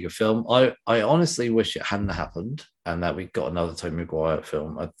is a really good film. I honestly wish it hadn't happened and that we got another Tobey Maguire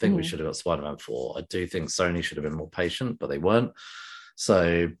film. I think we should have got Spider-Man 4. I do think Sony should have been more patient, but they weren't.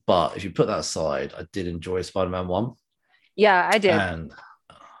 So, but if you put that aside, I did enjoy Spider-Man 1. Yeah, I did.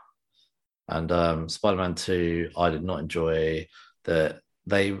 And Spider-Man 2, I did not enjoy. That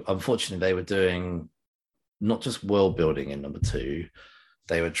unfortunately they were doing not just world building in number 2,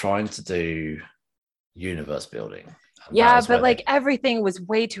 they were trying to do universe building. But like everything was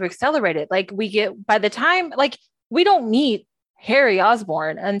way too accelerated. Like by the time, like we don't meet Harry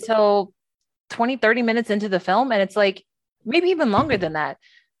Osborn until 20-30 minutes into the film, and it's like maybe even longer than that.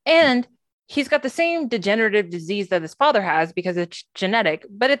 And he's got the same degenerative disease that his father has because it's genetic.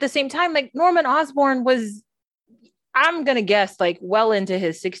 But at the same time, like Norman Osborn was, I'm gonna guess, like well into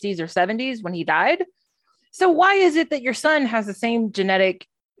his 60s or 70s when he died. So why is it that your son has the same genetic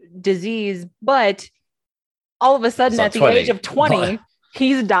disease, but all of a sudden at the age of 20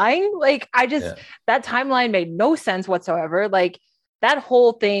 he's dying? Like, that timeline made no sense whatsoever. Like that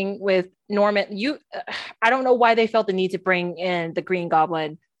whole thing with Norman, I don't know why they felt the need to bring in the Green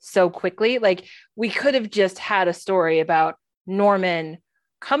Goblin so quickly. Like, we could have just had a story about Norman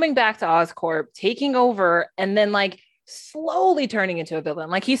coming back to Oscorp, taking over, and then like slowly turning into a villain.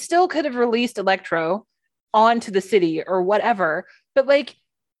 Like, he still could have released Electro onto the city or whatever, but like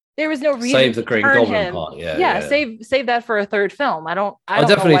there was no reason save the Green Goblin part. Save that for a third film. I don't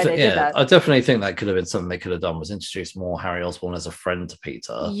know why they did that. I definitely think that could have been something they could have done, was introduce more Harry Osborn as a friend to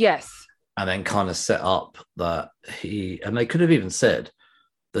Peter. Yes. and then kind of set up that and they could have even said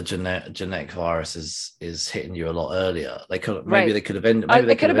the genetic virus is hitting you a lot earlier. They could maybe they could have ended.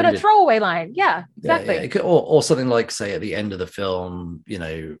 Maybe it could have been a throwaway line. Yeah, exactly. Or something like, say, at the end of the film,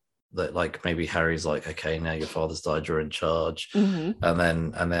 that like maybe Harry's like, okay, now your father's died, you're in charge, and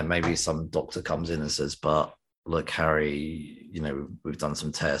then maybe some doctor comes in and says, but look, Harry, we've done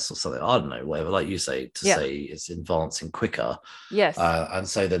some tests or something. I don't know, whatever. Like you say, say it's advancing quicker. Yes. And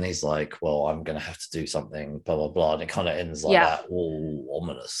so then he's like, well, I'm going to have to do something, blah, blah, blah. And it kind of ends like that, all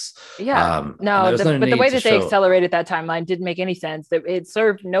ominous. Yeah. But the way that they accelerated that timeline didn't make any sense. It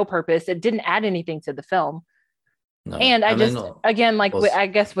served no purpose. It didn't add anything to the film. No. And I just, again, like, I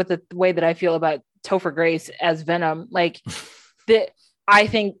guess with the way that I feel about Topher Grace as Venom, like, I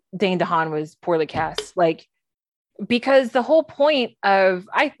think Dane DeHaan was poorly cast. Like, because the whole point of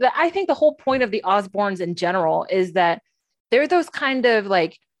I think the whole point of the Osborns in general is that they're those kind of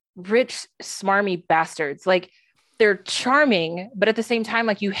like rich, smarmy bastards. Like, they're charming, but at the same time,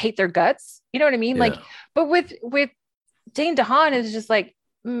 like, you hate their guts. You know what I mean? Yeah. Like, but with Dane DeHaan is just like,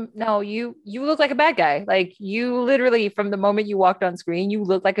 no, you look like a bad guy. Like, you literally, from the moment you walked on screen, you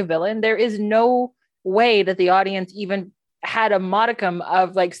look like a villain. There is no way that the audience even had a modicum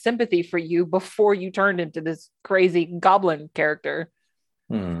of like sympathy for you before you turned into this crazy goblin character.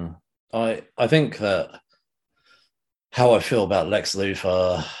 I think that how I feel about Lex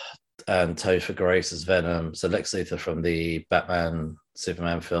Luthor and Topher Grace as Venom. So Lex Luthor from the Batman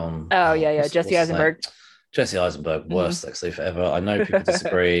Superman film. Jesse Eisenberg. Jesse Eisenberg, worst Lex Luthor ever. I know people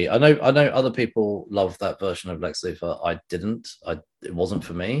disagree. I know other people love that version of Lex Luthor. I didn't. It wasn't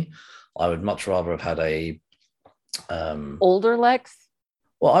for me. I would much rather have had a older Lex.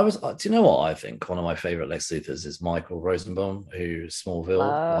 Well, do you know what I think? One of my favorite Lex Luthors is Michael Rosenbaum, who's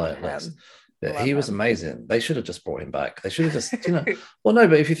Smallville. He was amazing. They should have just brought him back. They should have just, well, no,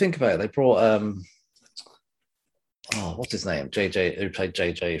 but if you think about it, they brought what's his name? JJ, who played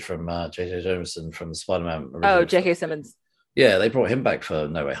JJ from JJ Jameson from the Spider-Man. J.K. Simmons. Yeah, they brought him back for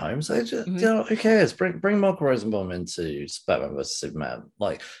No Way Home. So just, who cares? Bring Michael Rosenbaum into Batman vs Superman.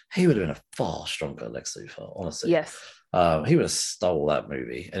 Like, he would have been a far stronger Lex Luthor, honestly. Yes. He would have stole that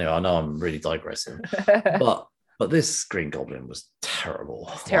movie. Anyway, I know I'm really digressing, but this Green Goblin was terrible.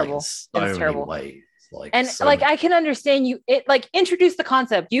 It's terrible. Like, in so many ways. I can understand you. It like introduce the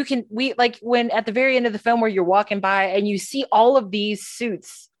concept. When at the very end of the film where you're walking by and you see all of these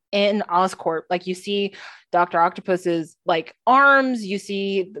suits in Oscorp, like you see Dr. Octopus's like arms, you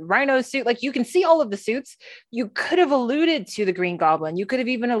see the Rhino's suit, like you can see all of the suits. You could have alluded to the Green Goblin. You could have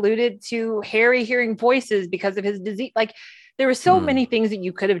even alluded to Harry hearing voices because of his disease. Like, there were so many things that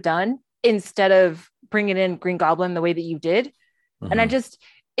you could have done instead of bringing in Green Goblin the way that you did. And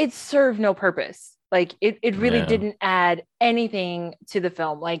it served no purpose. Like, it really didn't add anything to the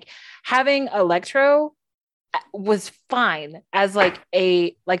film. Like, having Electro was fine as like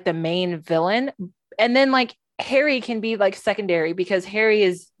the main villain, and then like Harry can be like secondary because Harry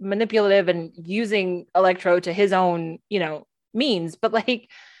is manipulative and using Electro to his own means, but like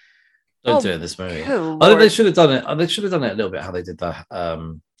don't do it in this movie. I think they should have done it. They should have done it a little bit how they did that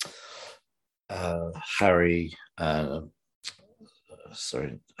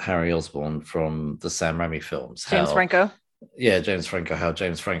Harry Osborn from the Sam Raimi films. James Franco. Yeah, James Franco. How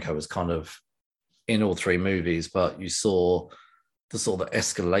James Franco was kind of in all three movies, but you saw the sort of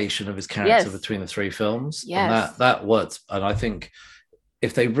escalation of his character between the three films. Yes. And that worked. And I think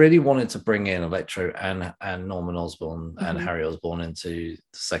if they really wanted to bring in Electro and Norman Osborn and Harry Osborn into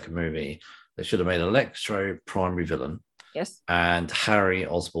the second movie, they should have made Electro primary villain. Yes. And Harry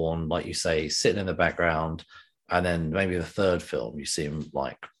Osborn, like you say, sitting in the background. And then maybe the third film, you see him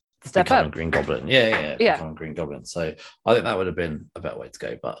like becoming Green Goblin. Yeah. Becoming Green Goblin. So I think that would have been a better way to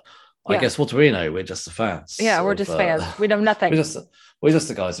go. But I guess what do we know? We're just the fans. Yeah, we're just fans. We know nothing. We're just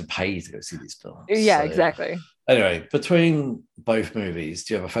the guys who pay to go see these films. Yeah, exactly. Anyway, between both movies,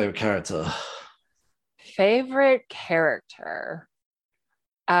 do you have a favorite character? Favorite character?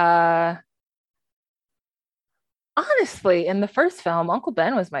 Honestly, in the first film, Uncle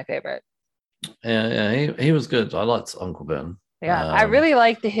Ben was my favorite. Yeah, he was good. I liked Uncle Ben. Yeah, I really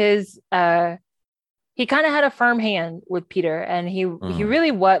liked his he kind of had a firm hand with Peter, and he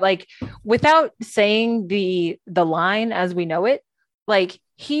really without saying the line as we know it, like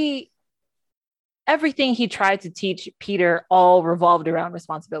everything he tried to teach Peter all revolved around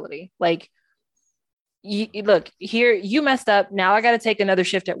responsibility. Like, look here, you messed up. Now I got to take another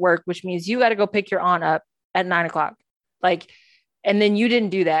shift at work, which means you got to go pick your aunt up at 9:00. Like, and then you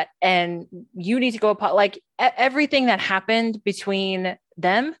didn't do that, and you need to go like everything that happened between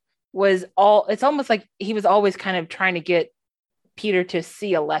them was it's almost like he was always kind of trying to get Peter to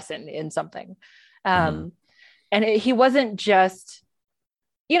see a lesson in something. Mm-hmm. And he wasn't just,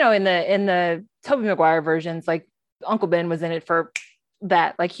 in the Tobey Maguire versions, like Uncle Ben was in it for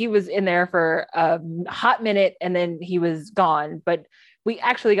that. Like he was in there for a hot minute and then he was gone. But we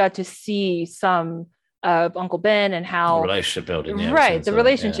actually got to see some of Uncle Ben and how the relationship building, right, the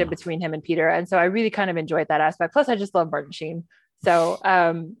relationship between him and Peter. And so I really kind of enjoyed that aspect. Plus, I just love Martin Sheen. So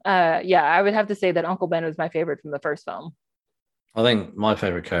I would have to say that Uncle Ben was my favorite from the first film. I think my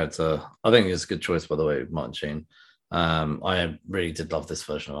favorite character, I think it's a good choice, by the way, Martin Sheen. I really did love this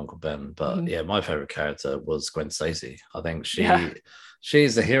version of Uncle Ben, but yeah, my favorite character was Gwen Stacy. I think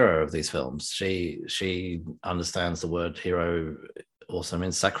she's the hero of these films. She understands the word hero also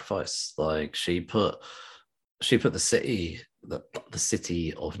means sacrifice. Like she put the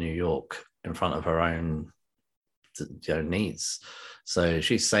city of New York in front of her own needs. So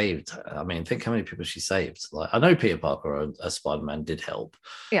she saved, I mean, think how many people she saved. Like I know Peter Parker as Spider-Man did help.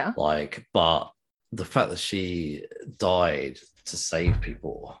 Yeah. Like, but the fact that she died to save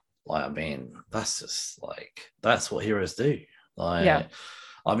people, like, I mean, that's just like, that's what heroes do. Like, yeah.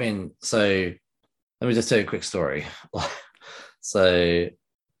 I mean, so let me just tell you a quick story. So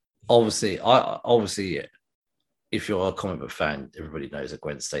obviously, if you're a comic book fan, everybody knows that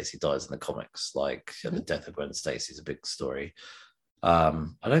Gwen Stacy dies in the comics. Like the death of Gwen Stacy is a big story. I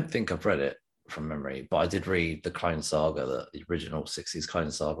don't think I've read it from memory, but I did read the Clone Saga, the original 60s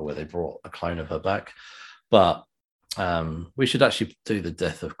Clone Saga, where they brought a clone of her back. But we should actually do the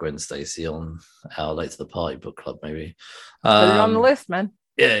death of Gwen Stacy on our Late to the Party book club, maybe. Put it on the list, man.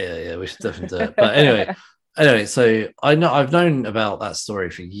 Yeah, we should definitely do it. But anyway, so I've known about that story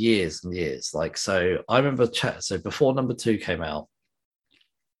for years and years. Like, so I remember so before number 2 came out,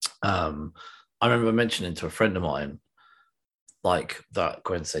 I remember mentioning to a friend of mine, like that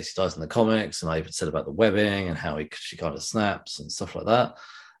Gwen Stacy dies in the comics, and I even said about the webbing and how she kind of snaps and stuff like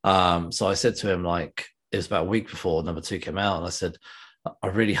that. So I said to him, like, it was about a week before number 2 came out, and I said, I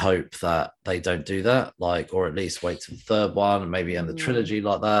really hope that they don't do that, like, or at least wait till the third one and maybe end the trilogy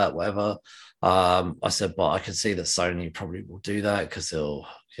like that, whatever. I said, but I can see that Sony probably will do that because they'll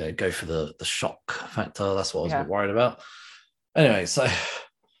go for the shock factor. That's what I was a bit worried about. Anyway, so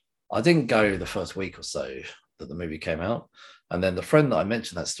I didn't go the first week or so that the movie came out. And then the friend that I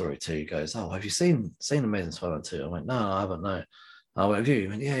mentioned that story to goes, oh, have you seen Amazing Spider-Man 2? I went, no, I haven't, no. I went, have you? He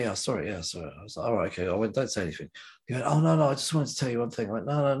went, yeah, I saw it. I was like, all right, okay. I went, don't say anything. He went, oh, no, I just wanted to tell you one thing. I went,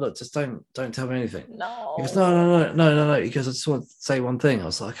 no, look, just don't tell me anything. No. He goes, no. He goes, I just want to say one thing. I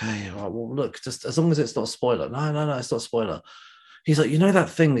was like, okay, all right, well, look, just as long as it's not a spoiler. No, it's not a spoiler. He's like, you know that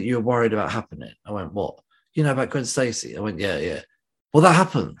thing that you were worried about happening? I went, what? You know about Gwen Stacy? I went, yeah. Well, that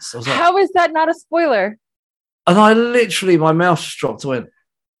happens. I was like, how is that not a spoiler? And I literally, my mouth just dropped. I went,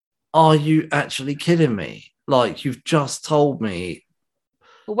 are you actually kidding me? Like, you've just told me.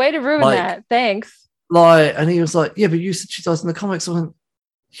 Way to ruin that. Thanks. Like, and he was like, yeah, but you said she dies in the comics. I went,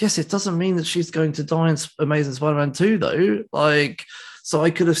 yes, it doesn't mean that she's going to die in Amazing Spider-Man 2, though. Like, so I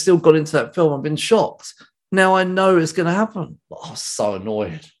could have still got into that film and been shocked. Now I know it's going to happen. I was so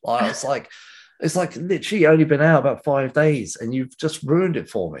annoyed. I was like, it's like literally only been out about 5 days and you've just ruined it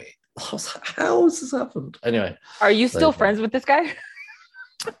for me. I was like, how has this happened? Anyway. Are you still friends with this guy?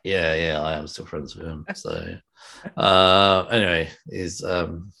 Yeah, I am still friends with him. So anyway, he's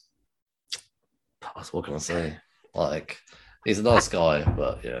what can I say? Like, he's a nice guy,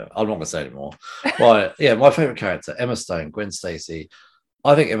 but yeah, I'm not gonna say anymore. But yeah, my favorite character, Emma Stone, Gwen Stacy.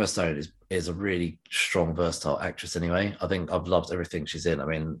 I think Emma Stone is a really strong, versatile actress anyway. I think I've loved everything she's in. I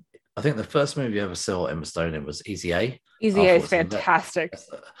mean, I think the first movie I ever saw Emma Stone in was Easy A. Easy A is fantastic.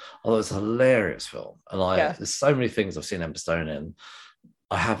 Although it's a hilarious film. And there's so many things I've seen Emma Stone in.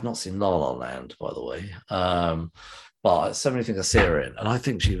 I have not seen La La Land, by the way. But so many things I see her in. And I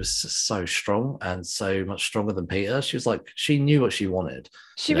think she was so strong and so much stronger than Peter. She was like, she knew what she wanted.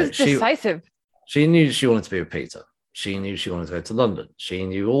 She was decisive. She knew she wanted to be with Peter. She knew she wanted to go to London. She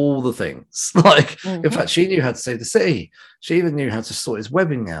knew all the things. Like, in fact, she knew how to save the city. She even knew how to sort his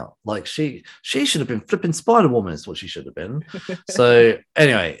webbing out. Like, she should have been flipping Spider-Woman is what she should have been. So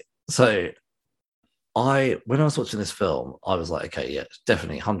anyway, when I was watching this film, I was like, okay, yeah,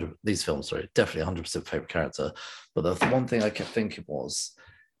 definitely 100. These films are definitely 100% favorite character. But the one thing I kept thinking was,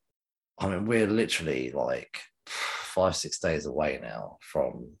 I mean, we're literally like 5-6 days away now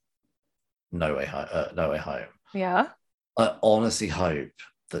from No Way Home. Yeah. I honestly hope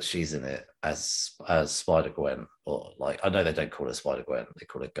that she's in it as Spider Gwen, or like, I know they don't call her Spider Gwen, they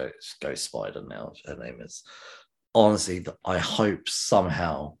call it Ghost Spider now. Her name is. Honestly, I hope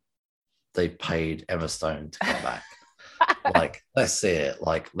somehow they paid Emma Stone to come back. Like, let's see it.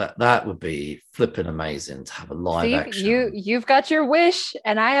 Like that would be flipping amazing to have a live See, action. you've got your wish,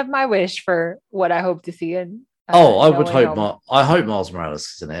 and I have my wish for what I hope to see in Oh, I No would Way hope Home. I hope Miles Morales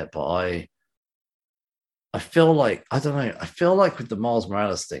is in it, but I feel like I don't know. I feel like with the Miles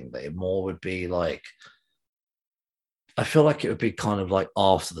Morales thing, that it more would be like I feel like it would be kind of like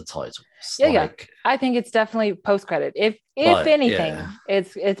after the titles, Yeah, yeah. like I think it's definitely post credit. If yeah, anything,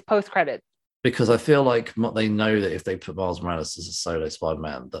 it's post credit. because I feel like they know that if they put Miles Morales as a solo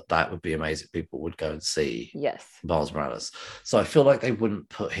Spider-Man, that would be amazing. People would go and see Yes. Miles Morales. So I feel like they wouldn't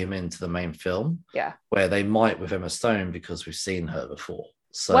put him into the main film. Yeah. Where they might with Emma Stone because we've seen her before.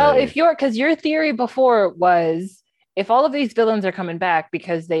 So Well, if because your theory before was if all of these villains are coming back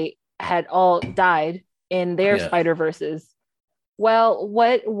because they had all died in their yeah, Spider Verses, well,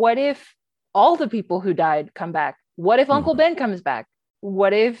 what if all the people who died come back? What if Uncle Ben comes back?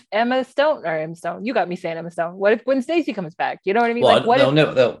 What if Emma Stone? You got me saying Emma Stone. What if Gwen Stacy comes back? You know what I mean? well, Like, what if?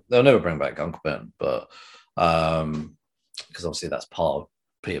 they'll never bring back Uncle Ben, but because obviously that's part of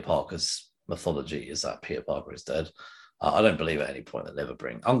Peter Parker's mythology is that Peter Parker is dead. I don't believe at any point they'll never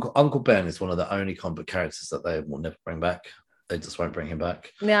bring Uncle Ben is one of the only comic characters that they will never bring back. They just won't bring him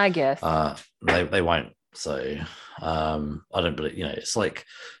back. Yeah, I guess. They won't. So I don't believe, it's like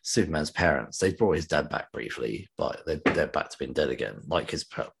Superman's parents. They brought his dad back briefly, but they're back to being dead again, like his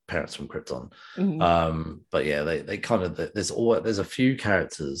parents from Krypton. But yeah, they kind of there's a few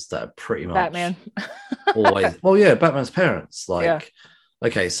characters that are pretty much Batman. Always. Well, yeah, Batman's parents. Like, Yeah.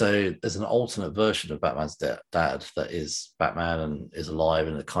 okay, so there's an alternate version of Batman's dad that is Batman and is alive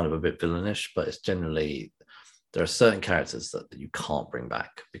and kind of a bit villainish, but it's generally there are certain characters that you can't bring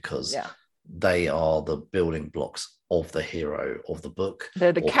back because they are the building blocks of the hero of the book.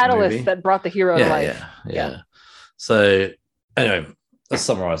 They're the catalyst that brought the hero to life. Yeah. So anyway, let's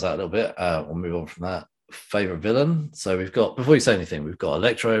summarize that a little bit. We'll move on from that. Favorite villain. So we've got, before you say anything, we've got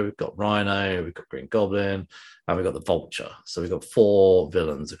Electro, we've got Rhino, we've got Green Goblin, and we've got the Vulture. So we've got 4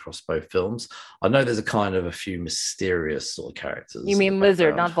 villains across both films. I know there's a kind of a few mysterious sort of characters. You mean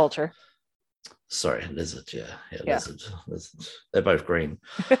Lizard, not Vulture? Sorry, Lizard. Yeah. Lizard. They're both green.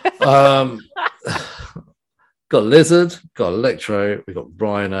 Got Lizard, got Electro, we've got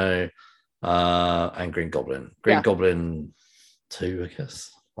Rhino, and Green Goblin. Green Goblin 2, I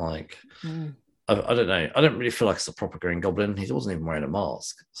guess. Like, I don't know. I don't really feel like it's a proper Green Goblin. He wasn't even wearing a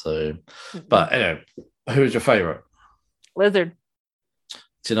mask. So, but anyway, who is your favorite? Lizard.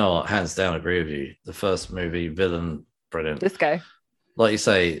 Do you know what? Hands down, agree with you. The first movie, villain, brilliant. This guy. Like you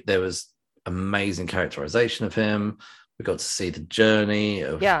say, there was amazing characterization of him. We got to see the journey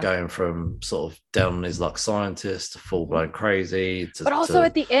of going from sort of down on his luck scientist to full blown crazy. But also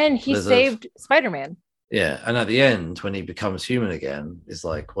at the end, he saved Spider-Man. Yeah, and at the end, when he becomes human again, it's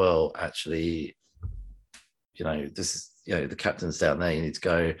like, well, actually, this is, the captain's down there. You need to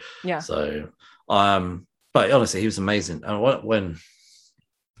go. Yeah. So, but honestly, he was amazing. And when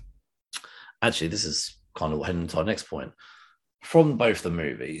actually, this is kind of heading to our next point. From both the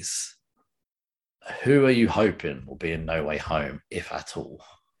movies, who are you hoping will be in No Way Home, if at all?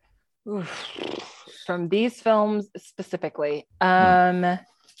 Oof. From these films specifically, I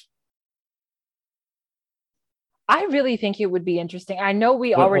really think it would be interesting. I know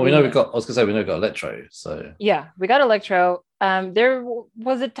we already. We know we've got. I was going to say we know we've got Electro. So yeah, we got Electro. There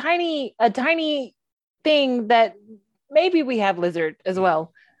was a tiny thing that maybe we have Lizard as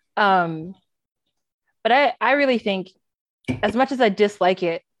well. But I really think, as much as I dislike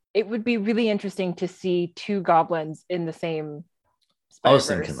it, it would be really interesting to see 2 goblins in the same Spider-Verse. I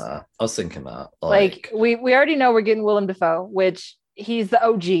was thinking that. Like we already know we're getting Willem Dafoe, which he's the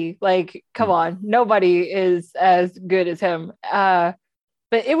OG. Like, come on, nobody is as good as him. But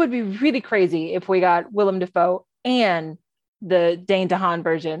it would be really crazy if we got Willem Dafoe and the Dane DeHaan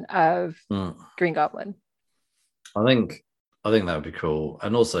version of Green Goblin. I think that would be cool.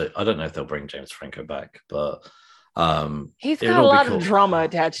 And also, I don't know if they'll bring James Franco back, but he's got a lot of drama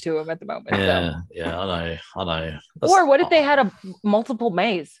attached to him at the moment. I know. Or what if they had a multiple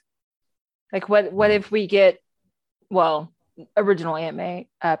Mays? Like, what if we get, well, original Aunt May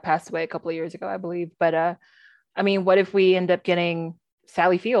passed away a couple of years ago, I believe. But I mean, what if we end up getting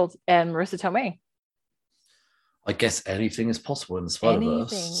Sally Field and Marissa Tomei? I guess anything is possible in the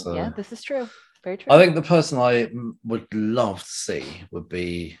Spider-Verse. So. Yeah, this is true. Very true. I think the person I would love to see would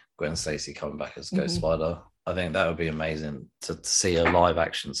be Gwen Stacy coming back as Ghost Spider. I think that would be amazing to see a live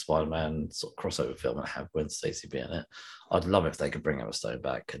action Spider-Man sort of crossover film and have Gwen Stacy be in it. I'd love if they could bring Emma Stone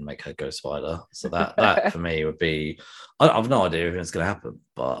back and make her Ghost Spider. So that for me would be, I've no idea if it's going to happen,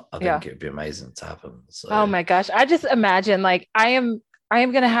 but I think it would be amazing to happen. So. Oh my gosh. I just imagine, like, I am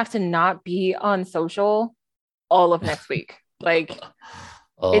going to have to not be on social all of next week. Like,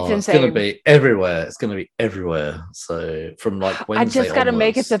 Oh, it's it's gonna insane. be everywhere. It's gonna be everywhere. So from like I Wednesday just gotta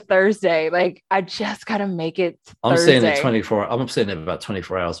make it to onwards, Thursday. Like, I just gotta make it to I'm seeing it Thursday. 24. I'm seeing it about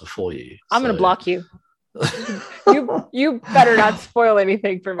 24 hours before you. I'm gonna so- block you. You better not spoil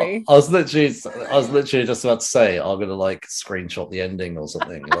anything for me. I was literally just about to say I'm gonna like screenshot the ending or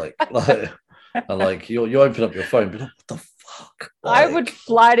something and like you open up your phone, but what the fuck? I would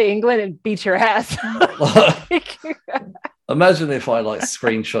fly to England and beat your ass. Imagine if I like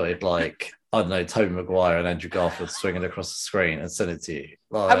screenshotted like I don't know Tobey Maguire and Andrew Garfield swinging across the screen and sent it to you.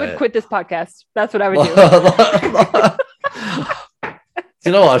 I would quit this podcast. That's what I would do. Do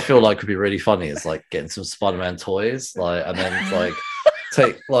you know what I feel like would be really funny is like getting some Spider-Man toys, like, and then like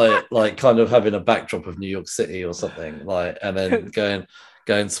take like kind of having a backdrop of New York City or something, like, and then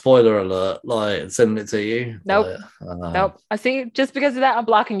going spoiler alert, like, and sending it to you. Nope. Like, Nope. I see. Just because of that, I'm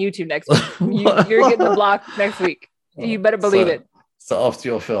blocking you two next week. You're getting the block next week. You better believe it. So after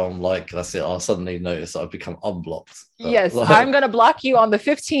your film, like, that's it. I'll suddenly notice that I've become unblocked. Yes, like, I'm gonna block you on the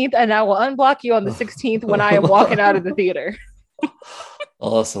 15th, and I will unblock you on the 16th when I am walking out of the theater.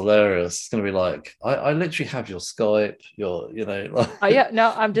 Oh, that's hilarious. It's gonna be like, I literally have your Skype, like, Oh yeah,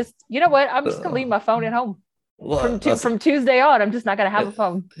 no, I'm just. You know what? I'm just gonna leave my phone at home from Tuesday on. I'm just not gonna have a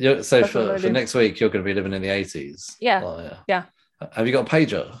phone. So for next week, you're gonna be living in the 80s. Yeah. Yeah. Have you got a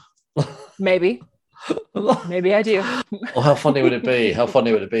pager? Maybe. Maybe I do. Or how funny would it be? How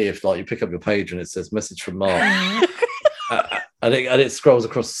funny would it be if like you pick up your pager and it says message from Mark, and it scrolls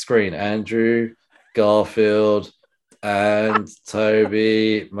across the screen, Andrew Garfield and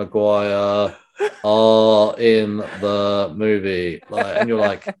Tobey Maguire are in the movie, like, and you're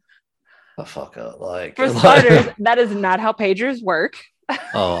like, oh, fucker, like, for starters, that is not how pagers work.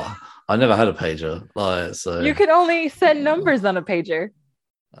 Oh, I never had a pager, like, so you could only send numbers on a pager.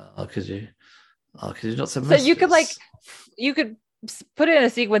 Could you? Could you not send so messages? you could put in a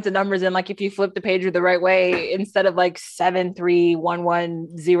sequence of numbers, and like if you flip the pager the right way, instead of like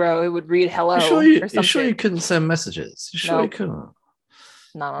 73110, it would read hello. You sure you couldn't send messages? You sure you couldn't?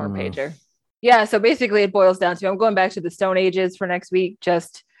 Not on a pager. Yeah, so basically it boils down to I'm going back to the Stone Ages for next week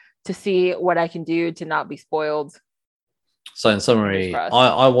just to see what I can do to not be spoiled. So in summary,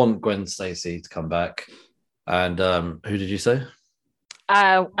 I want Gwen Stacy to come back. And who did you say?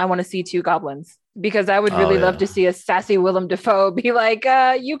 I want to see two goblins, because I would really love to see a sassy Willem Dafoe be like,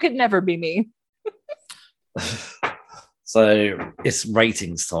 you could never be me. So it's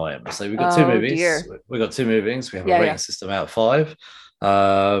ratings time. So we've got two movies. Dear. We've got two movies. We have a rating system out of 5.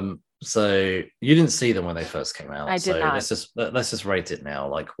 So you didn't see them when they first came out. I did not. Let's just rate it now,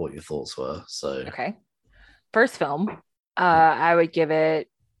 like what your thoughts were. So okay. First film, I would give it,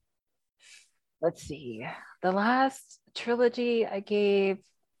 let's see, the last trilogy I gave,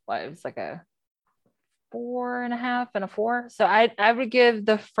 it was like a 4.5 and a 4. So I would give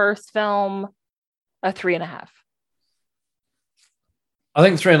the first film a 3.5. I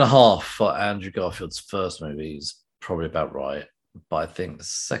think 3.5 for Andrew Garfield's first movie is probably about right. But I think the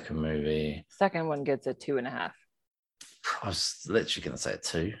second one gets a 2.5. I was literally going to say a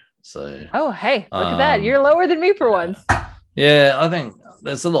 2. So hey, look at that. You're lower than me for once. Yeah, I think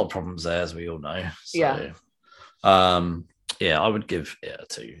there's a lot of problems there, as we all know. So, yeah. I would give it a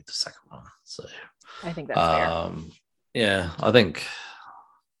 2, the second one. So I think that's fair. Yeah, I think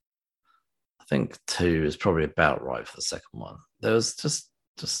 2 is probably about right for the second one. There was just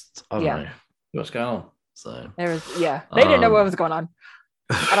I don't know what's going on. So they didn't know what was going on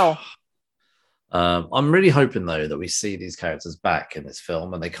at all. I'm really hoping though that we see these characters back in this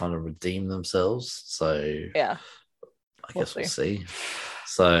film and they kind of redeem themselves. So yeah, I guess we'll see.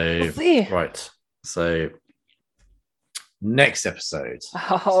 So we'll see. Right. So next episode.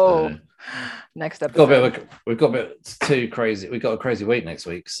 Next episode. We've got a bit too crazy. We've got a crazy week next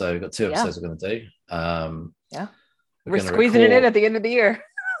week, so we've got 2 episodes we're going to do. We're squeezing it in at the end of the year.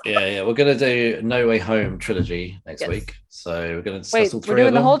 Yeah. We're going to do No Way Home trilogy next week. So we're going to discuss all 3 we're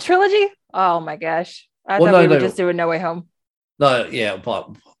doing the whole trilogy? Oh my gosh. I thought we were just doing No Way Home. No, yeah, but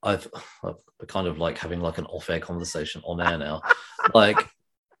we're kind of like having like an off-air conversation on air now. Like,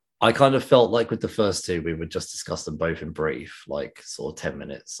 I kind of felt like with the first 2, we would just discuss them both in brief, like sort of 10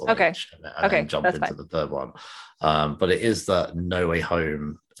 minutes. Each, and then jump into the third one. But it is that No Way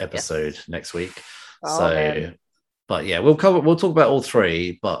Home episode next week. Man. But yeah, we'll talk about all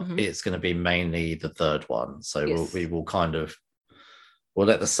 3, but it's going to be mainly the third one. So we'll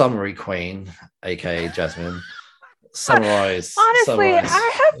let the summary queen, aka Jasmine, summarize. Honestly,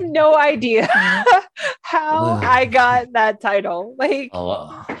 I have no idea how I got that title. Like,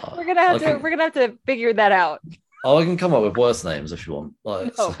 we're gonna have to figure that out. Oh, I can come up with worse names if you want.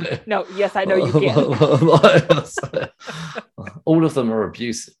 Like, No, so- no, yes, I know you can. Like, so- all of them are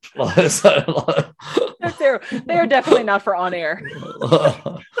abusive. Like, so, They are definitely not for on air.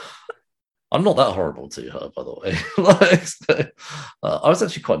 I'm not that horrible to her, by the way. Like, so, I was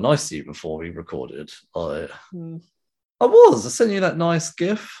actually quite nice to you before we recorded. I was. I sent you that nice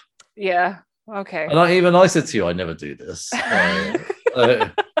GIF, Yeah. Okay. and I said to you, I never do this.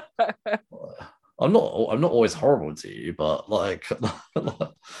 I'm not always horrible to you, but like, I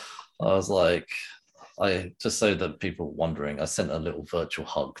was like, I just so that people were wondering, I sent a little virtual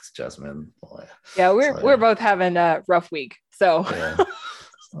hug to Jasmine. Like, Yeah, so, we're both having a rough week. So yeah.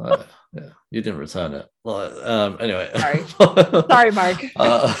 Yeah, you didn't return it. Like, anyway, sorry, Mark.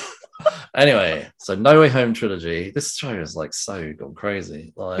 Anyway, so No Way Home trilogy. This show is like so gone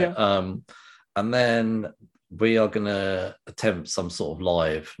crazy. Like, and then we are gonna attempt some sort of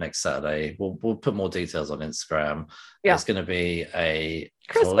live next Saturday. We'll put more details on Instagram. Yeah. It's gonna be a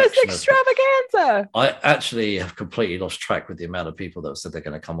Christmas extravaganza. I actually have completely lost track with the amount of people that have said they're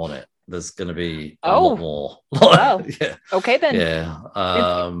going to come on it. There's going to be a lot more. Wow. Yeah. Okay, then. Yeah.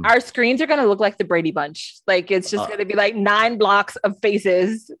 Our screens are going to look like the Brady Bunch. Like it's just going to be like 9 blocks of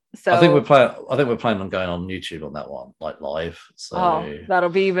faces. So I think we're planning on going on YouTube on that one, like live. So that'll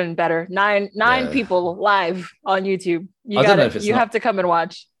be even better. Nine people live on YouTube. You have to come and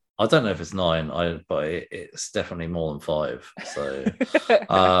watch. I don't know if it's 9, but it's definitely more than 5. So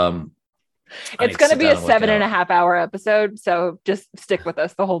it's going to be a 7.5 hour episode. So just stick with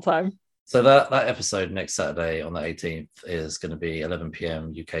us the whole time. So that episode next Saturday on the 18th is going to be 11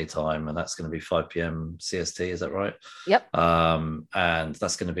 p.m. UK time, and that's going to be 5 p.m. CST. Is that right? Yep. And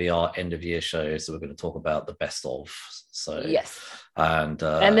that's going to be our end of year show. So we're going to talk about the best of. So yes. And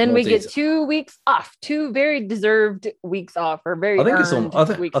then we get 2 weeks off, 2 very deserved weeks off, or very. I think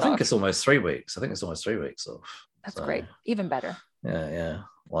it's almost 3 weeks. I think it's almost 3 weeks off. That's great. Even better. Yeah.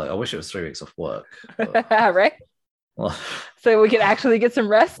 Like I wish it was 3 weeks off work. Right. Well, so we can actually get some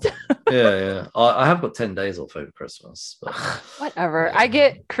rest. yeah. I have got 10 days off over Christmas. But, whatever. Yeah. I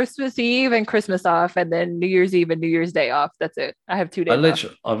get Christmas Eve and Christmas off, and then New Year's Eve and New Year's Day off. That's it. I have 2 days.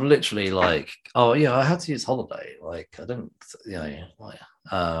 I've literally like, I had to use holiday. Like I didn't,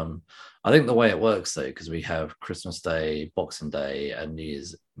 I think the way it works though, because we have Christmas Day, Boxing Day, and New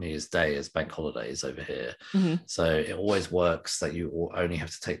Year's Day as bank holidays over here. Mm-hmm. So it always works that you only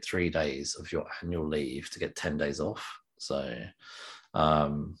have to take 3 days of your annual leave to get 10 days off. So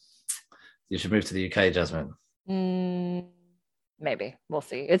you should move to the UK, Jasmine. Maybe we'll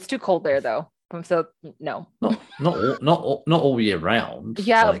see. It's too cold there though. So no. Not all year round.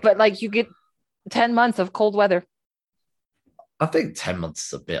 Yeah, but like you get 10 months of cold weather. I think 10 months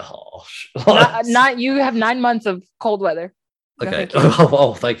is a bit harsh. not you have 9 months of cold weather. Okay.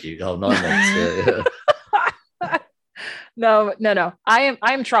 Thank you. 9 months. Yeah. No. I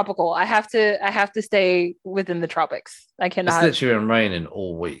am tropical. I have to stay within the tropics. I cannot. It's literally been raining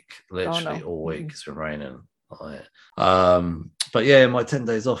all week. All week it's been raining. But yeah, my 10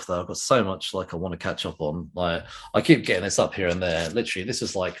 days off though, I've got so much like I want to catch up on. Like I keep getting this up here and there. Literally, this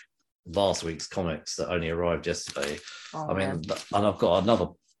is like last week's comics that only arrived yesterday. And I've got another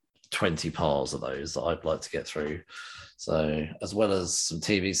 20 piles of those that I'd like to get through. So as well as some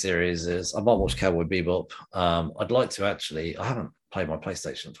TV series, I might watch Cowboy Bebop. I'd like to actually, I haven't played my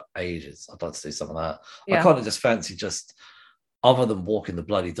PlayStation for ages. I'd like to do some of that. Yeah. I kind of just fancy other than walking the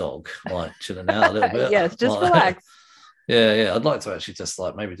bloody dog, like chilling out a little bit. Yes, just relax. Yeah. I'd like to actually just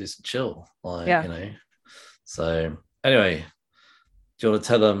like maybe do some chill, So anyway, do you want to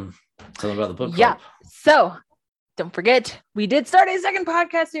tell them about the book club? Yeah. So don't forget, we did start a second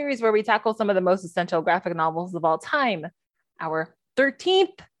podcast series where we tackle some of the most essential graphic novels of all time. Our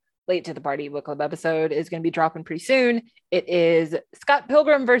 13th Late to the Party book club episode is going to be dropping pretty soon. It is Scott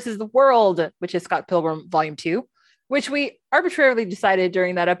Pilgrim versus the World, which is Scott Pilgrim Volume 2, which we arbitrarily decided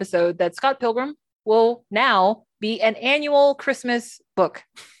during that episode that Scott Pilgrim will now be an annual Christmas book.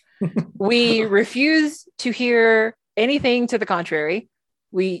 We refuse to hear anything to the contrary.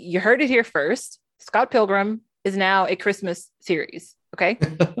 You heard it here first. Scott Pilgrim is now a Christmas series. Okay.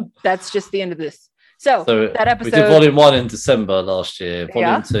 That's just the end of this. So that episode, we did volume 1 in December last year.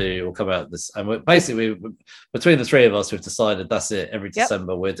 Volume 2 will come out this, and we between the three of us, we've decided that's it. Every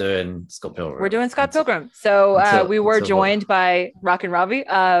December we're doing Scott Pilgrim. We're doing Scott Pilgrim. So we were joined by Rockin' Ravi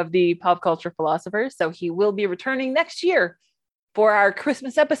of the Pop Culture Philosophers. So he will be returning next year for our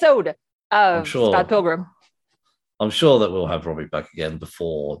Christmas episode of Scott Pilgrim. I'm sure that we'll have Robbie back again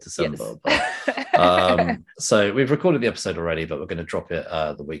before December. Yes. But, so we've recorded the episode already, but we're going to drop it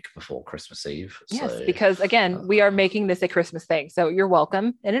the week before Christmas Eve. Yes, because again, we are making this a Christmas thing. So you're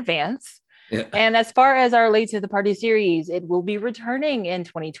welcome in advance. Yeah. And as far as our Late to the Party series, it will be returning in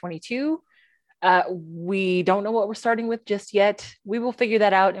 2022. We don't know what we're starting with just yet. We will figure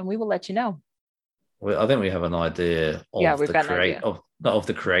that out and we will let you know. I think we have an idea of Yeah, we've the got an idea. not of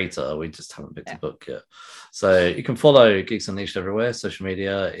the creator. We just haven't picked a book yet. So you can follow Geeks Unleashed everywhere. Social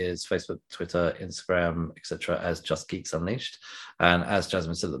media is Facebook, Twitter, Instagram, etc. as just Geeks Unleashed. And as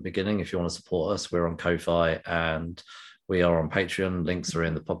Jasmine said at the beginning, if you want to support us, we're on Ko-fi and we are on Patreon. Links are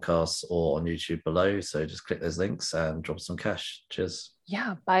in the podcast or on YouTube below. So just click those links and drop some cash. Cheers.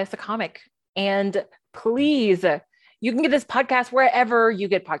 Yeah, buy us a comic. And please, you can get this podcast wherever you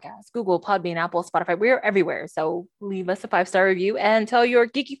get podcasts. Google, Podbean, Apple, Spotify. We're everywhere. So leave us a 5-star review and tell your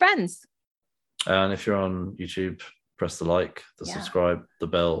geeky friends. And if you're on YouTube, press the like, the subscribe, the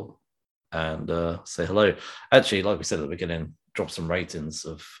bell, and say hello. Actually, like we said at the beginning, drop some ratings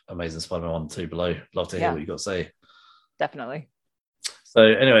of Amazing Spider-Man 1 and 2 below. Love to hear what you got to say. Definitely. So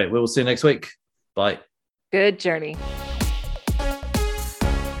anyway, we will see you next week. Bye. Good journey.